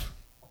rough.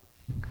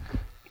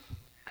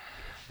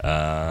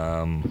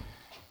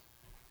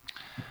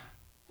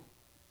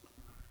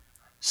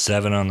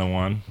 7 on the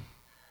 1.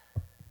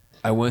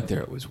 I went there.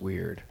 It was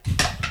weird.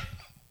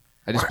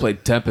 I just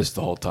played Tempest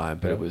the whole time,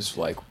 but it was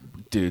like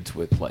dudes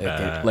with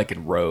like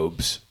in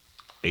robes.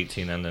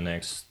 18 on the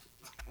next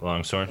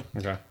longsword.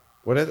 Okay.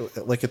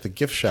 Like at the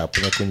gift shop,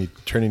 like when you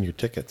turn in your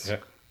tickets. Yeah.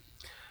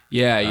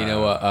 Yeah, you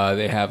know,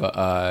 they have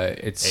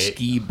it's 8.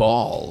 ski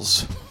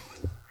balls.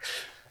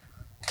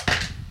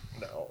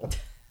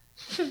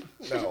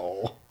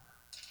 No.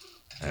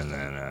 And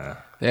then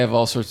They have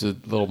all sorts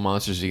of little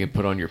monsters you can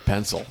put on your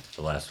pencil.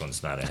 the last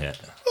one's not a hit.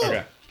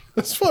 Okay.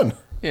 That's fun.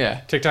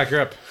 Yeah. TikTok,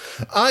 you're up.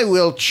 I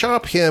will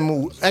chop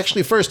him.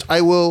 Actually, first,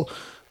 I will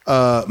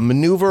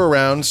maneuver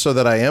around so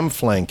that I am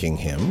flanking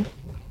him.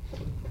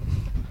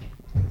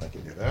 I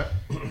can do that.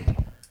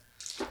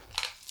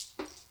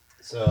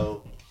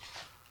 So,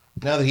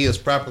 now that he is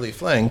properly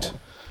flanked,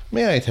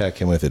 may I attack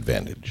him with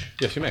advantage?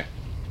 Yes, you may.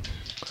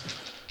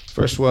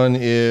 First one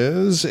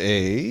is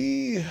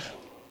a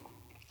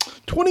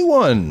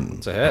 21.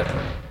 It's a hit.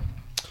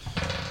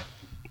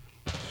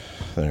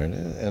 There it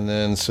is. And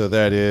then, so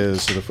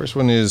the first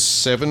one is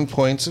 7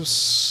 points of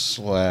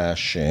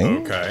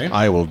slashing. Okay.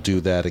 I will do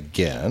that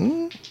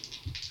again.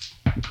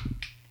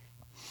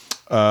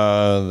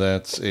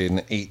 That's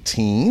an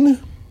 18.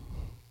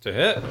 It's a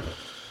hit.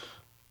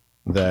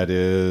 That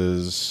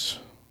is,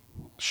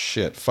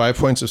 5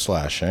 points of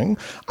slashing.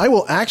 I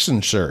will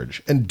action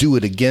surge and do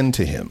it again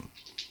to him.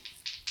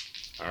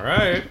 All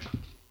right.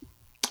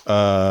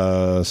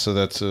 So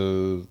that's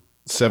a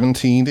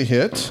 17 to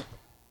hit.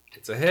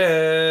 It's a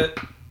hit.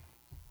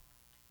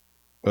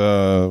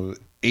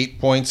 8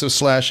 points of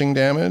slashing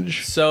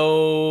damage.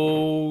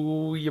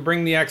 So you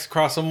bring the axe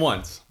across him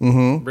once.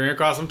 Mm-hmm. Bring it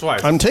across him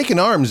twice. I'm taking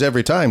arms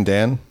every time,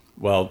 Dan.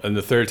 Well, and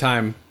the third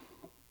time,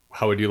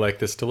 how would you like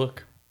this to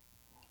look?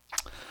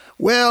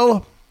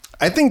 Well,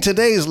 I think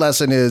today's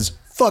lesson is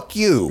fuck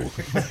you.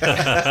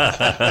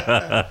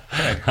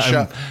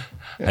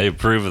 I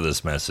approve of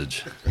this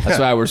message. That's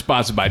why we're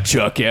sponsored by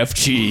Chuck F.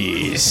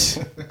 Cheese.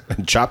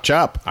 Chop,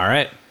 chop. All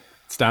right.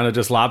 It's down to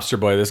just Lobster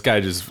Boy. This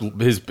guy just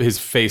his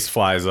face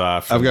flies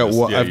off. I've got Just-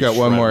 one, yeah, I've you got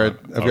one shred more. him.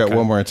 I've got Okay.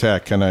 one more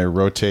attack. Can I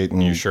rotate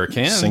and You sure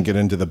can. sink it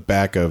into the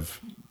back of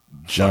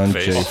John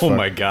Fuckface. J. Oh Fuck?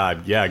 my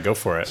God! Yeah, go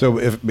for it. So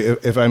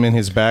if I'm in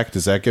his back,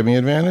 does that give me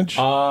advantage?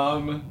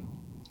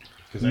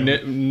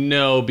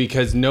 No,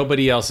 because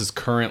nobody else is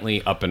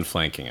currently up and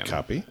flanking him.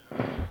 Copy.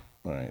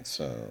 All right.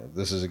 So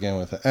this is again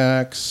with the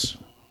axe.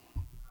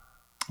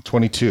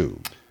 22.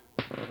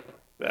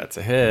 That's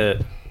a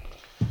hit.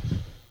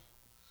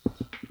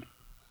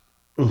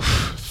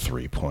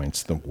 3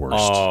 points. The worst.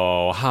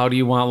 Oh, how do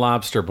you want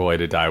Lobster Boy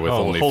to die with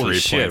Oh, only holy 3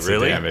 shit, points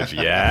really? of damage?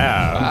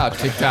 Yeah. Wow,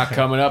 TikTok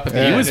coming up at the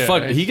He end. was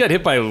fucked. He got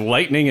hit by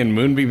lightning and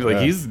moonbeam. Like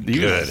he's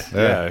Good. was-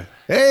 Yeah.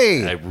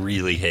 Hey, I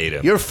really hate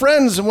him. your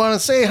friends want to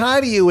say hi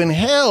to you in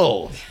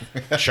hell.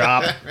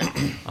 Chop.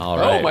 All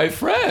right. Oh, my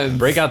friend.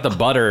 Break out the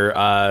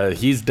butter.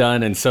 He's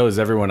done, and so is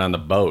everyone on the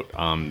boat.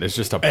 There's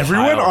just a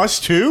pile. us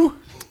too.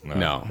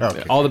 No,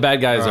 Okay. all the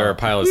bad guys are a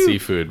pile of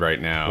seafood right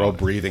now. We're all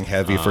breathing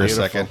heavy for a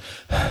second.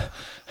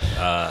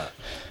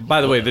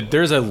 By the way,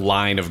 there's a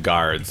line of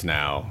guards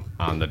now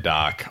on the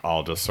dock,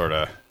 all just sort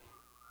of.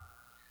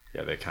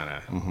 Yeah, they kind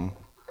of.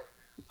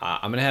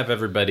 I'm gonna have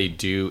everybody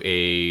do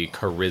a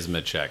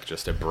charisma check,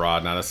 just a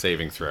broad, not a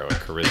saving throw, a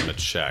charisma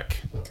check.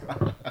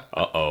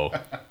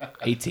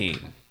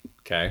 18.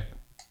 Okay.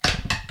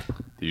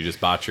 You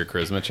just botch your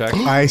charisma check.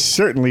 I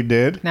certainly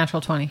did.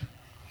 Natural 20.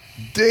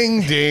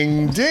 Ding,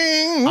 ding,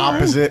 ding.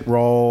 Opposite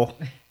roll.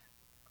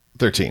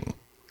 13.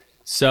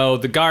 So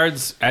the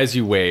guards, as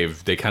you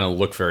wave, they kind of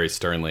look very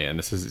sternly, and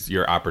this is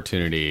your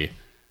opportunity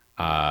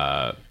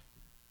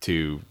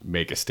to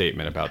make a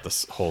statement about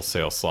the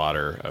wholesale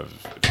slaughter of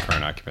the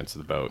current occupants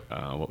of the boat.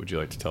 What would you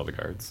like to tell the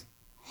guards?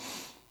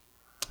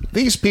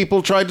 These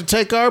people tried to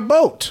take our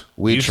boat.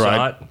 You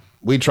saw it?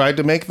 We tried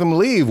to make them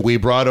leave. We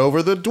brought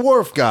over the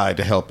dwarf guy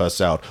to help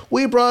us out.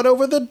 We brought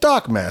over the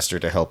dockmaster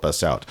to help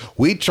us out.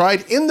 We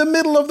tried in the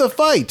middle of the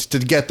fight to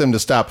get them to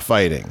stop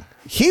fighting.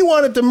 He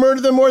wanted to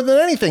murder them more than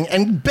anything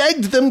and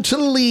begged them to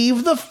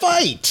leave the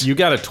fight. You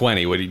got a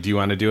 20. Do you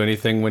want to do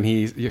anything when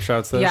he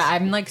shouts this? Yeah,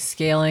 I'm like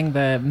scaling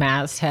the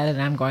masthead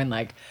and I'm going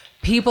like,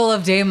 people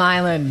of Dame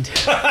Island.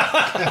 We,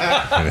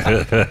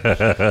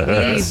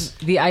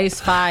 the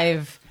Ice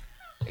Five,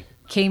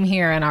 came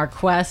here on our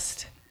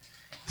quest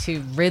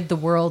to rid the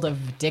world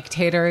of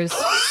dictators,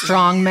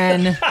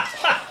 strongmen,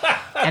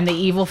 and the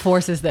evil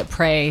forces that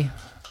prey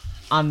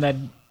on the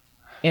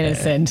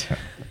innocent.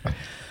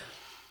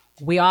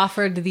 We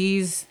offered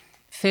these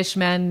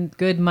fishmen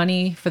good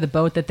money for the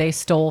boat that they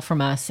stole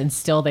from us, and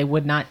still they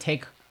would not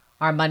take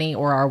our money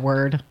or our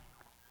word.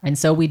 And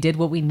so we did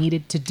what we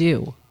needed to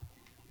do.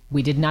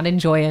 We did not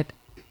enjoy it.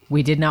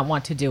 We did not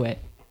want to do it.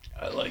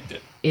 I liked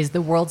it. Is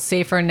the world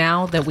safer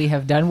now that we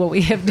have done what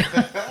we have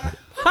done?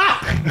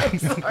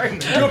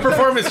 Do a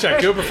performance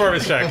check. Do a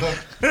performance check.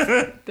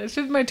 That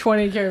should my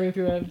 20 carry me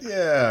through that.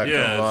 Yeah,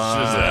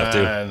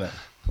 come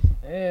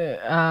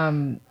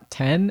on.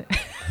 10.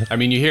 I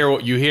mean, you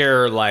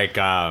hear like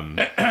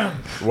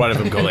one of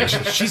them go like,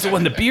 "She's the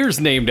one the beer's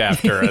named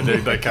after." And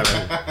they kind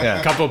of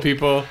a couple of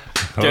people.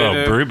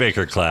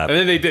 Brewbaker clap.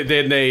 And then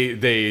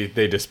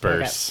they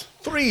disperse.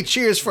 Okay. 3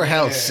 cheers for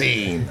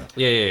Halcyon.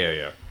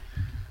 Yeah.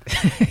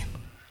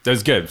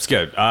 That's good. It's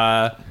good.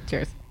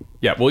 Cheers.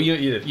 Yeah. Well,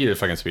 you did a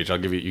fucking speech. I'll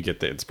give you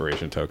get the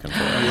inspiration token for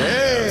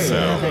it.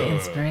 The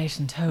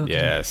inspiration token.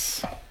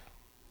 Yes.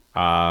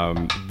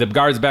 The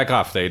guards back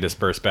off. They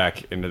disperse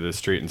back into the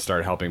street and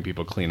start helping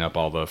people clean up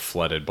all the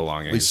flooded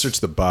belongings. We search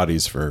the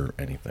bodies for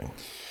anything,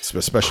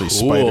 especially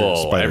Cool.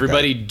 spider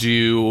Everybody guy.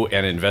 do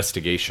an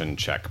investigation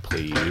check,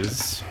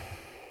 please.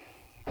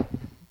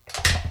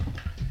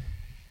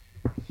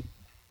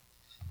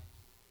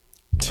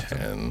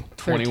 10.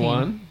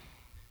 21.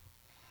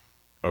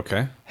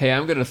 Okay. Hey,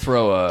 I'm going to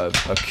throw a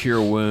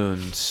Cure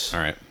Wounds All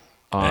right.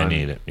 on, I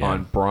need it, yeah.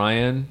 on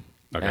Brian.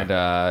 Okay.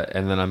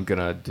 And then I'm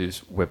gonna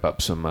whip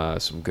up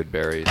some good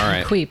berries. All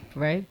right. Queep,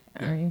 right?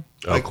 Are you?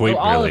 Queep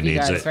all really of you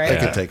needs guys, it. right? I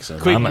could take some.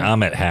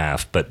 I'm at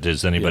half, but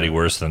is anybody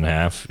worse than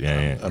half?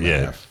 Yeah. I'm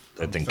at half.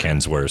 I think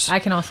Ken's worse. I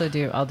can also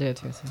I'll do it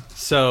too.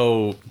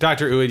 So,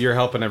 Dr. Uid, you're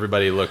helping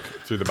everybody look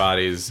through the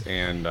bodies,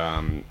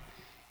 and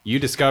you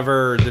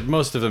discover that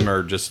most of them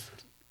are just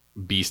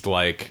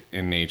beast-like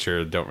in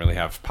nature, don't really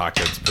have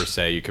pockets per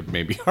se. You could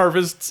maybe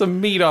harvest some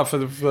meat off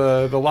of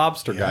the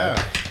lobster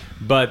guy.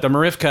 But the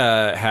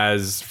Marifka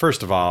has,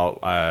 first of all,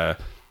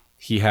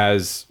 he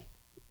has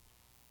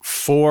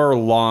 4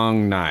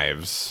 long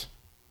knives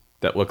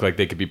that look like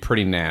they could be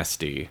pretty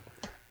nasty.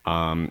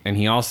 And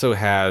he also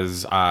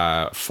has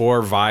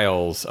 4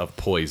 vials of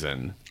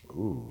poison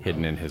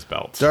hidden in his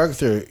belt.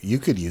 Darkther, you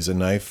could use a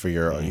knife for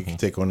your. You can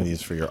take one of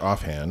these for your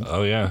offhand.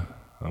 Oh, yeah.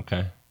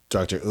 Okay.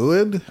 Dr.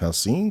 Uid,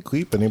 Halcyon,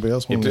 Queep, anybody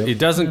else? It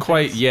doesn't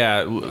quite,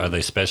 Are they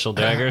special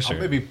daggers? Or?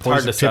 Maybe It's hard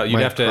to poison tell. tip You'd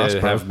my have to crossbow.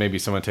 have maybe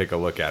someone take a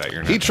look at it.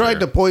 You're not He tried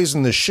sure. to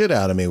poison the shit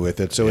out of me with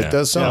it, so it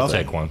does I'll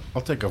something. take one.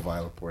 I'll take a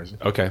vial of poison.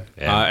 Okay.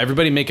 Yeah.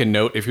 Everybody make a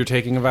note if you're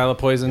taking a vial of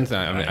poison.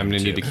 I'm going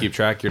to need to keep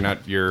track. You're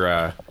not.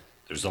 You're.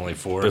 There's only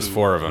 4. There's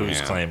 4 of them, Who's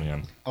yeah. claiming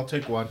them? I'll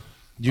take one.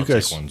 You I'll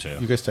guys, take one, too.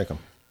 you guys take them.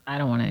 I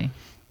don't want any.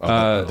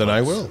 Then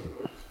I will.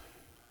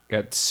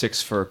 Got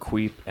 6 for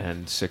Queep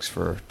and 6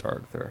 for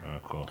Darkther.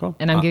 Oh, cool.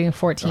 And I'm giving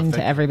 14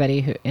 to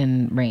everybody who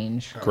in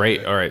range.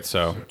 Great. All right.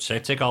 So Should I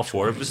take all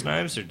 4 of his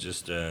knives or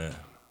just... it's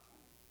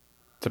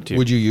up to you.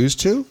 Would you use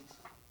 2?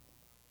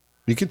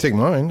 You could take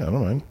mine. I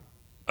don't mind.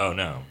 Oh,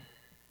 no.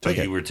 Take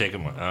it. You were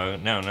taking one.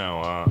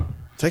 No.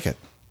 Take it.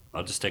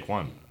 I'll just take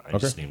one. I Okay.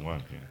 just need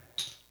one. Yeah.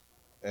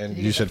 And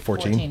you said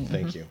 14? 14,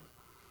 Thank you.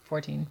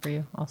 14 for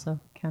you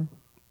also, Ken.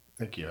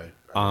 Thank you.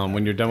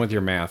 When you're done with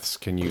your maths,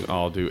 can you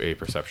all do a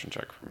perception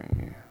check for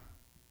me?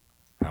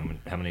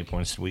 How many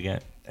points did we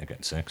get? I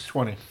got 6.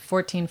 20.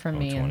 14 from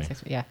me 20. and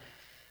 6. Yeah.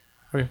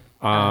 Okay.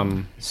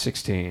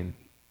 16.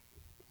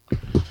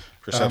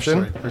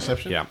 Perception?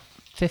 Perception? Yeah.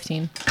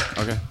 15.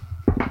 Okay.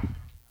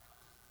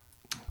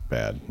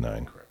 Bad.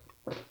 9.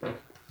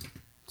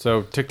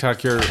 So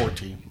TikTok, you're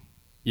 14.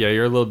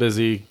 you're a little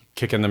busy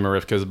kicking the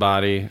Marifka's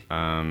body.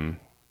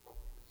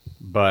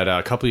 But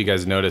a couple of you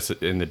guys notice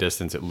in the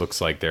distance, it looks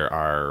like there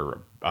are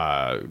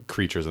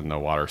creatures in the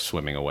water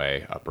swimming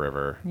away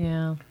upriver.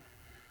 Yeah.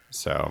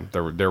 So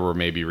there were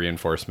maybe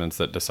reinforcements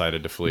that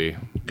decided to flee.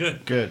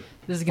 Good.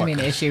 This is going to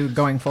be an issue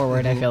going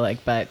forward, I feel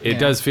like. But It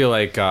does feel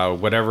like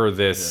whatever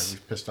this... We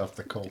pissed off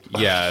the cult.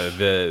 Yeah,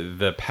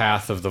 the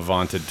path of the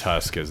vaunted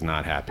tusk is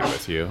not happy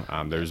with you.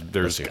 There's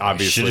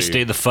obviously... Should have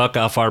stayed the fuck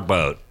off our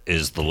boat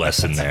is the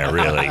lesson there,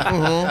 really.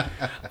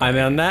 And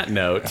on that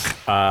note,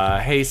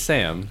 hey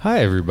Sam. Hi, What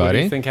do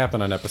everybody. you think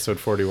happened on episode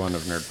 41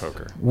 of Nerd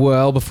Poker?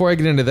 Well, before I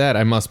get into that,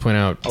 I must point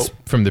out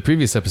from the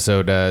previous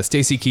episode,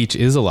 Stacy Keach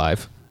is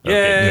alive.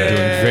 Okay,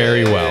 Doing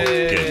very well.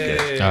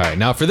 good. All right,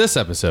 now for this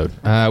episode,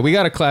 we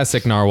got a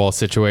classic narwhal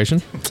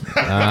situation.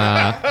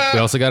 We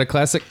also got a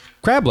classic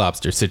crab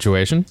lobster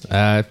situation.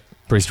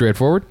 Pretty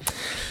straightforward.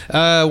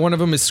 One of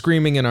them is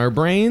screaming in our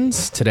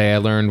brains. Today I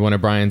learned one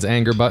of Brian's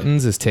anger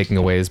buttons is taking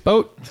away his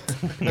boat.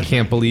 I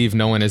can't believe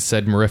no one has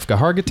said Marifka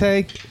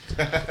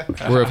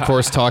Hargitay. We're, of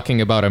course, talking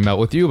about I Melt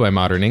With You by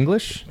Modern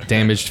English.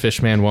 Damaged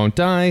Fishman Won't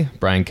Die.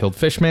 Brian killed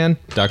Fishman.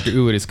 Dr.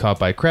 Uwit is caught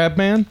by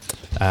Crabman.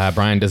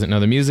 Brian doesn't know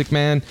the Music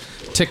Man.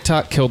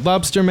 TikTok killed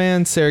Lobster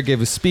Man. Sarah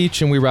gave a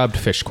speech, and we robbed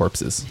fish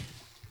corpses.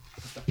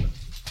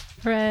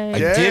 hooray. I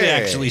did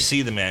actually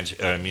see the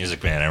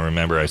Music Man. I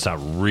remember I saw it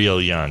real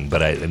young,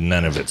 but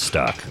none of it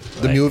stuck.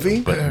 The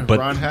movie? But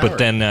Ron Howard.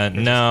 then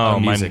no,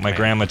 Music my Man.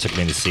 grandma took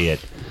me to see it.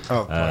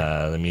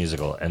 Oh, The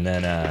musical, and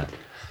then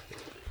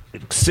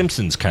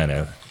Simpsons kind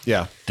of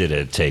did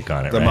a take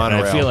on it. The right? And I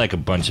monorail. feel like a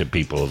bunch of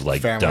people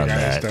have Family done Guy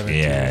has that. done it,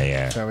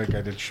 Yeah. Family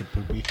Guy did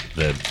Shapoopy.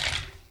 The It's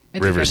a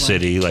River good one.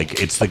 City,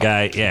 like it's the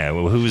guy. Yeah,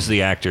 well, who's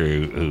the actor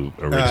who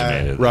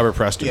originated? Robert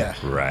Preston. Yeah.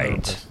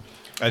 Right.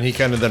 And he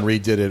kind of then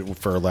redid it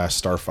for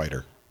Last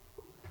Starfighter.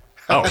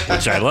 Oh,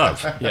 which I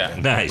love. Yeah.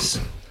 Nice.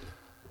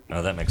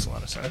 No, that makes a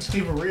lot of sense. I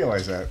didn't even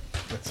realize that.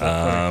 That's so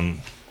funny.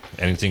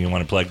 Anything you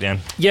want to plug, Dan?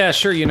 Yeah,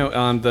 sure.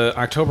 The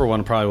October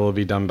one probably will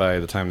be done by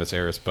the time this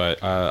airs, but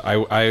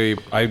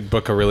I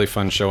book a really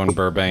fun show in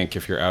Burbank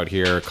if you're out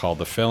here called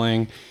The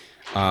Filling.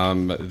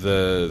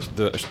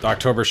 The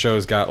October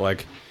show's got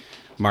like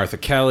Martha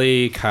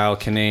Kelly, Kyle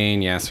Kinane,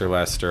 Yasser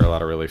Lester, a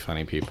lot of really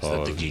funny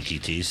people. Is that the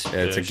Geeky Tees?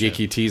 It's a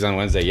Geeky Tees on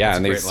Wednesday, yeah,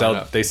 and a they great sell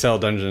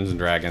lineup. Dungeons and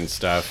Dragons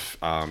stuff,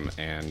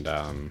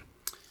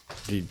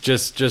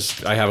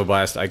 just I have a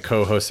blast. I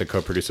co-host and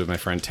co-produce with my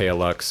friend Taya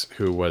Lux,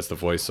 who was the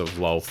voice of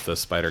Lolth, the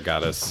spider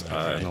goddess,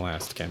 in the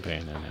last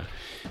campaign. And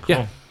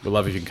yeah, we'd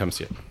love if you can come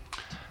see it.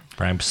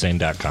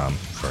 PrimePasane.com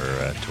for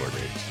tour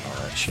dates and all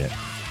that shit.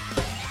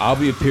 I'll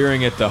be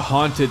appearing at the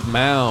Haunted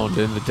Mound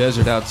in the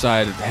desert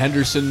outside of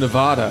Henderson,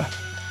 Nevada.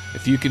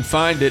 If you can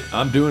find it,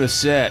 I'm doing a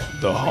set.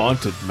 The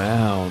Haunted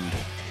Mound.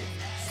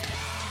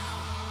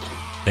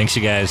 Thanks,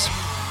 you guys.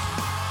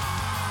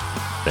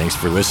 Thanks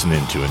for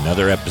listening to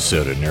another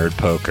episode of Nerd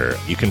Poker.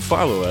 You can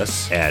follow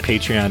us at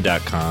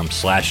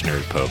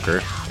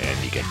patreon.com/nerdpoker,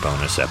 and you get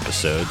bonus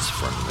episodes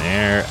from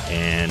there.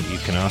 And you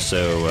can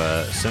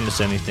also send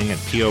us anything at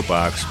P.O.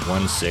 Box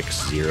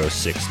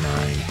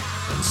 16069,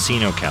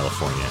 Encino,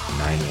 California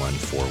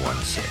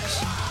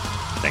 91416.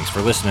 Thanks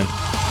for listening.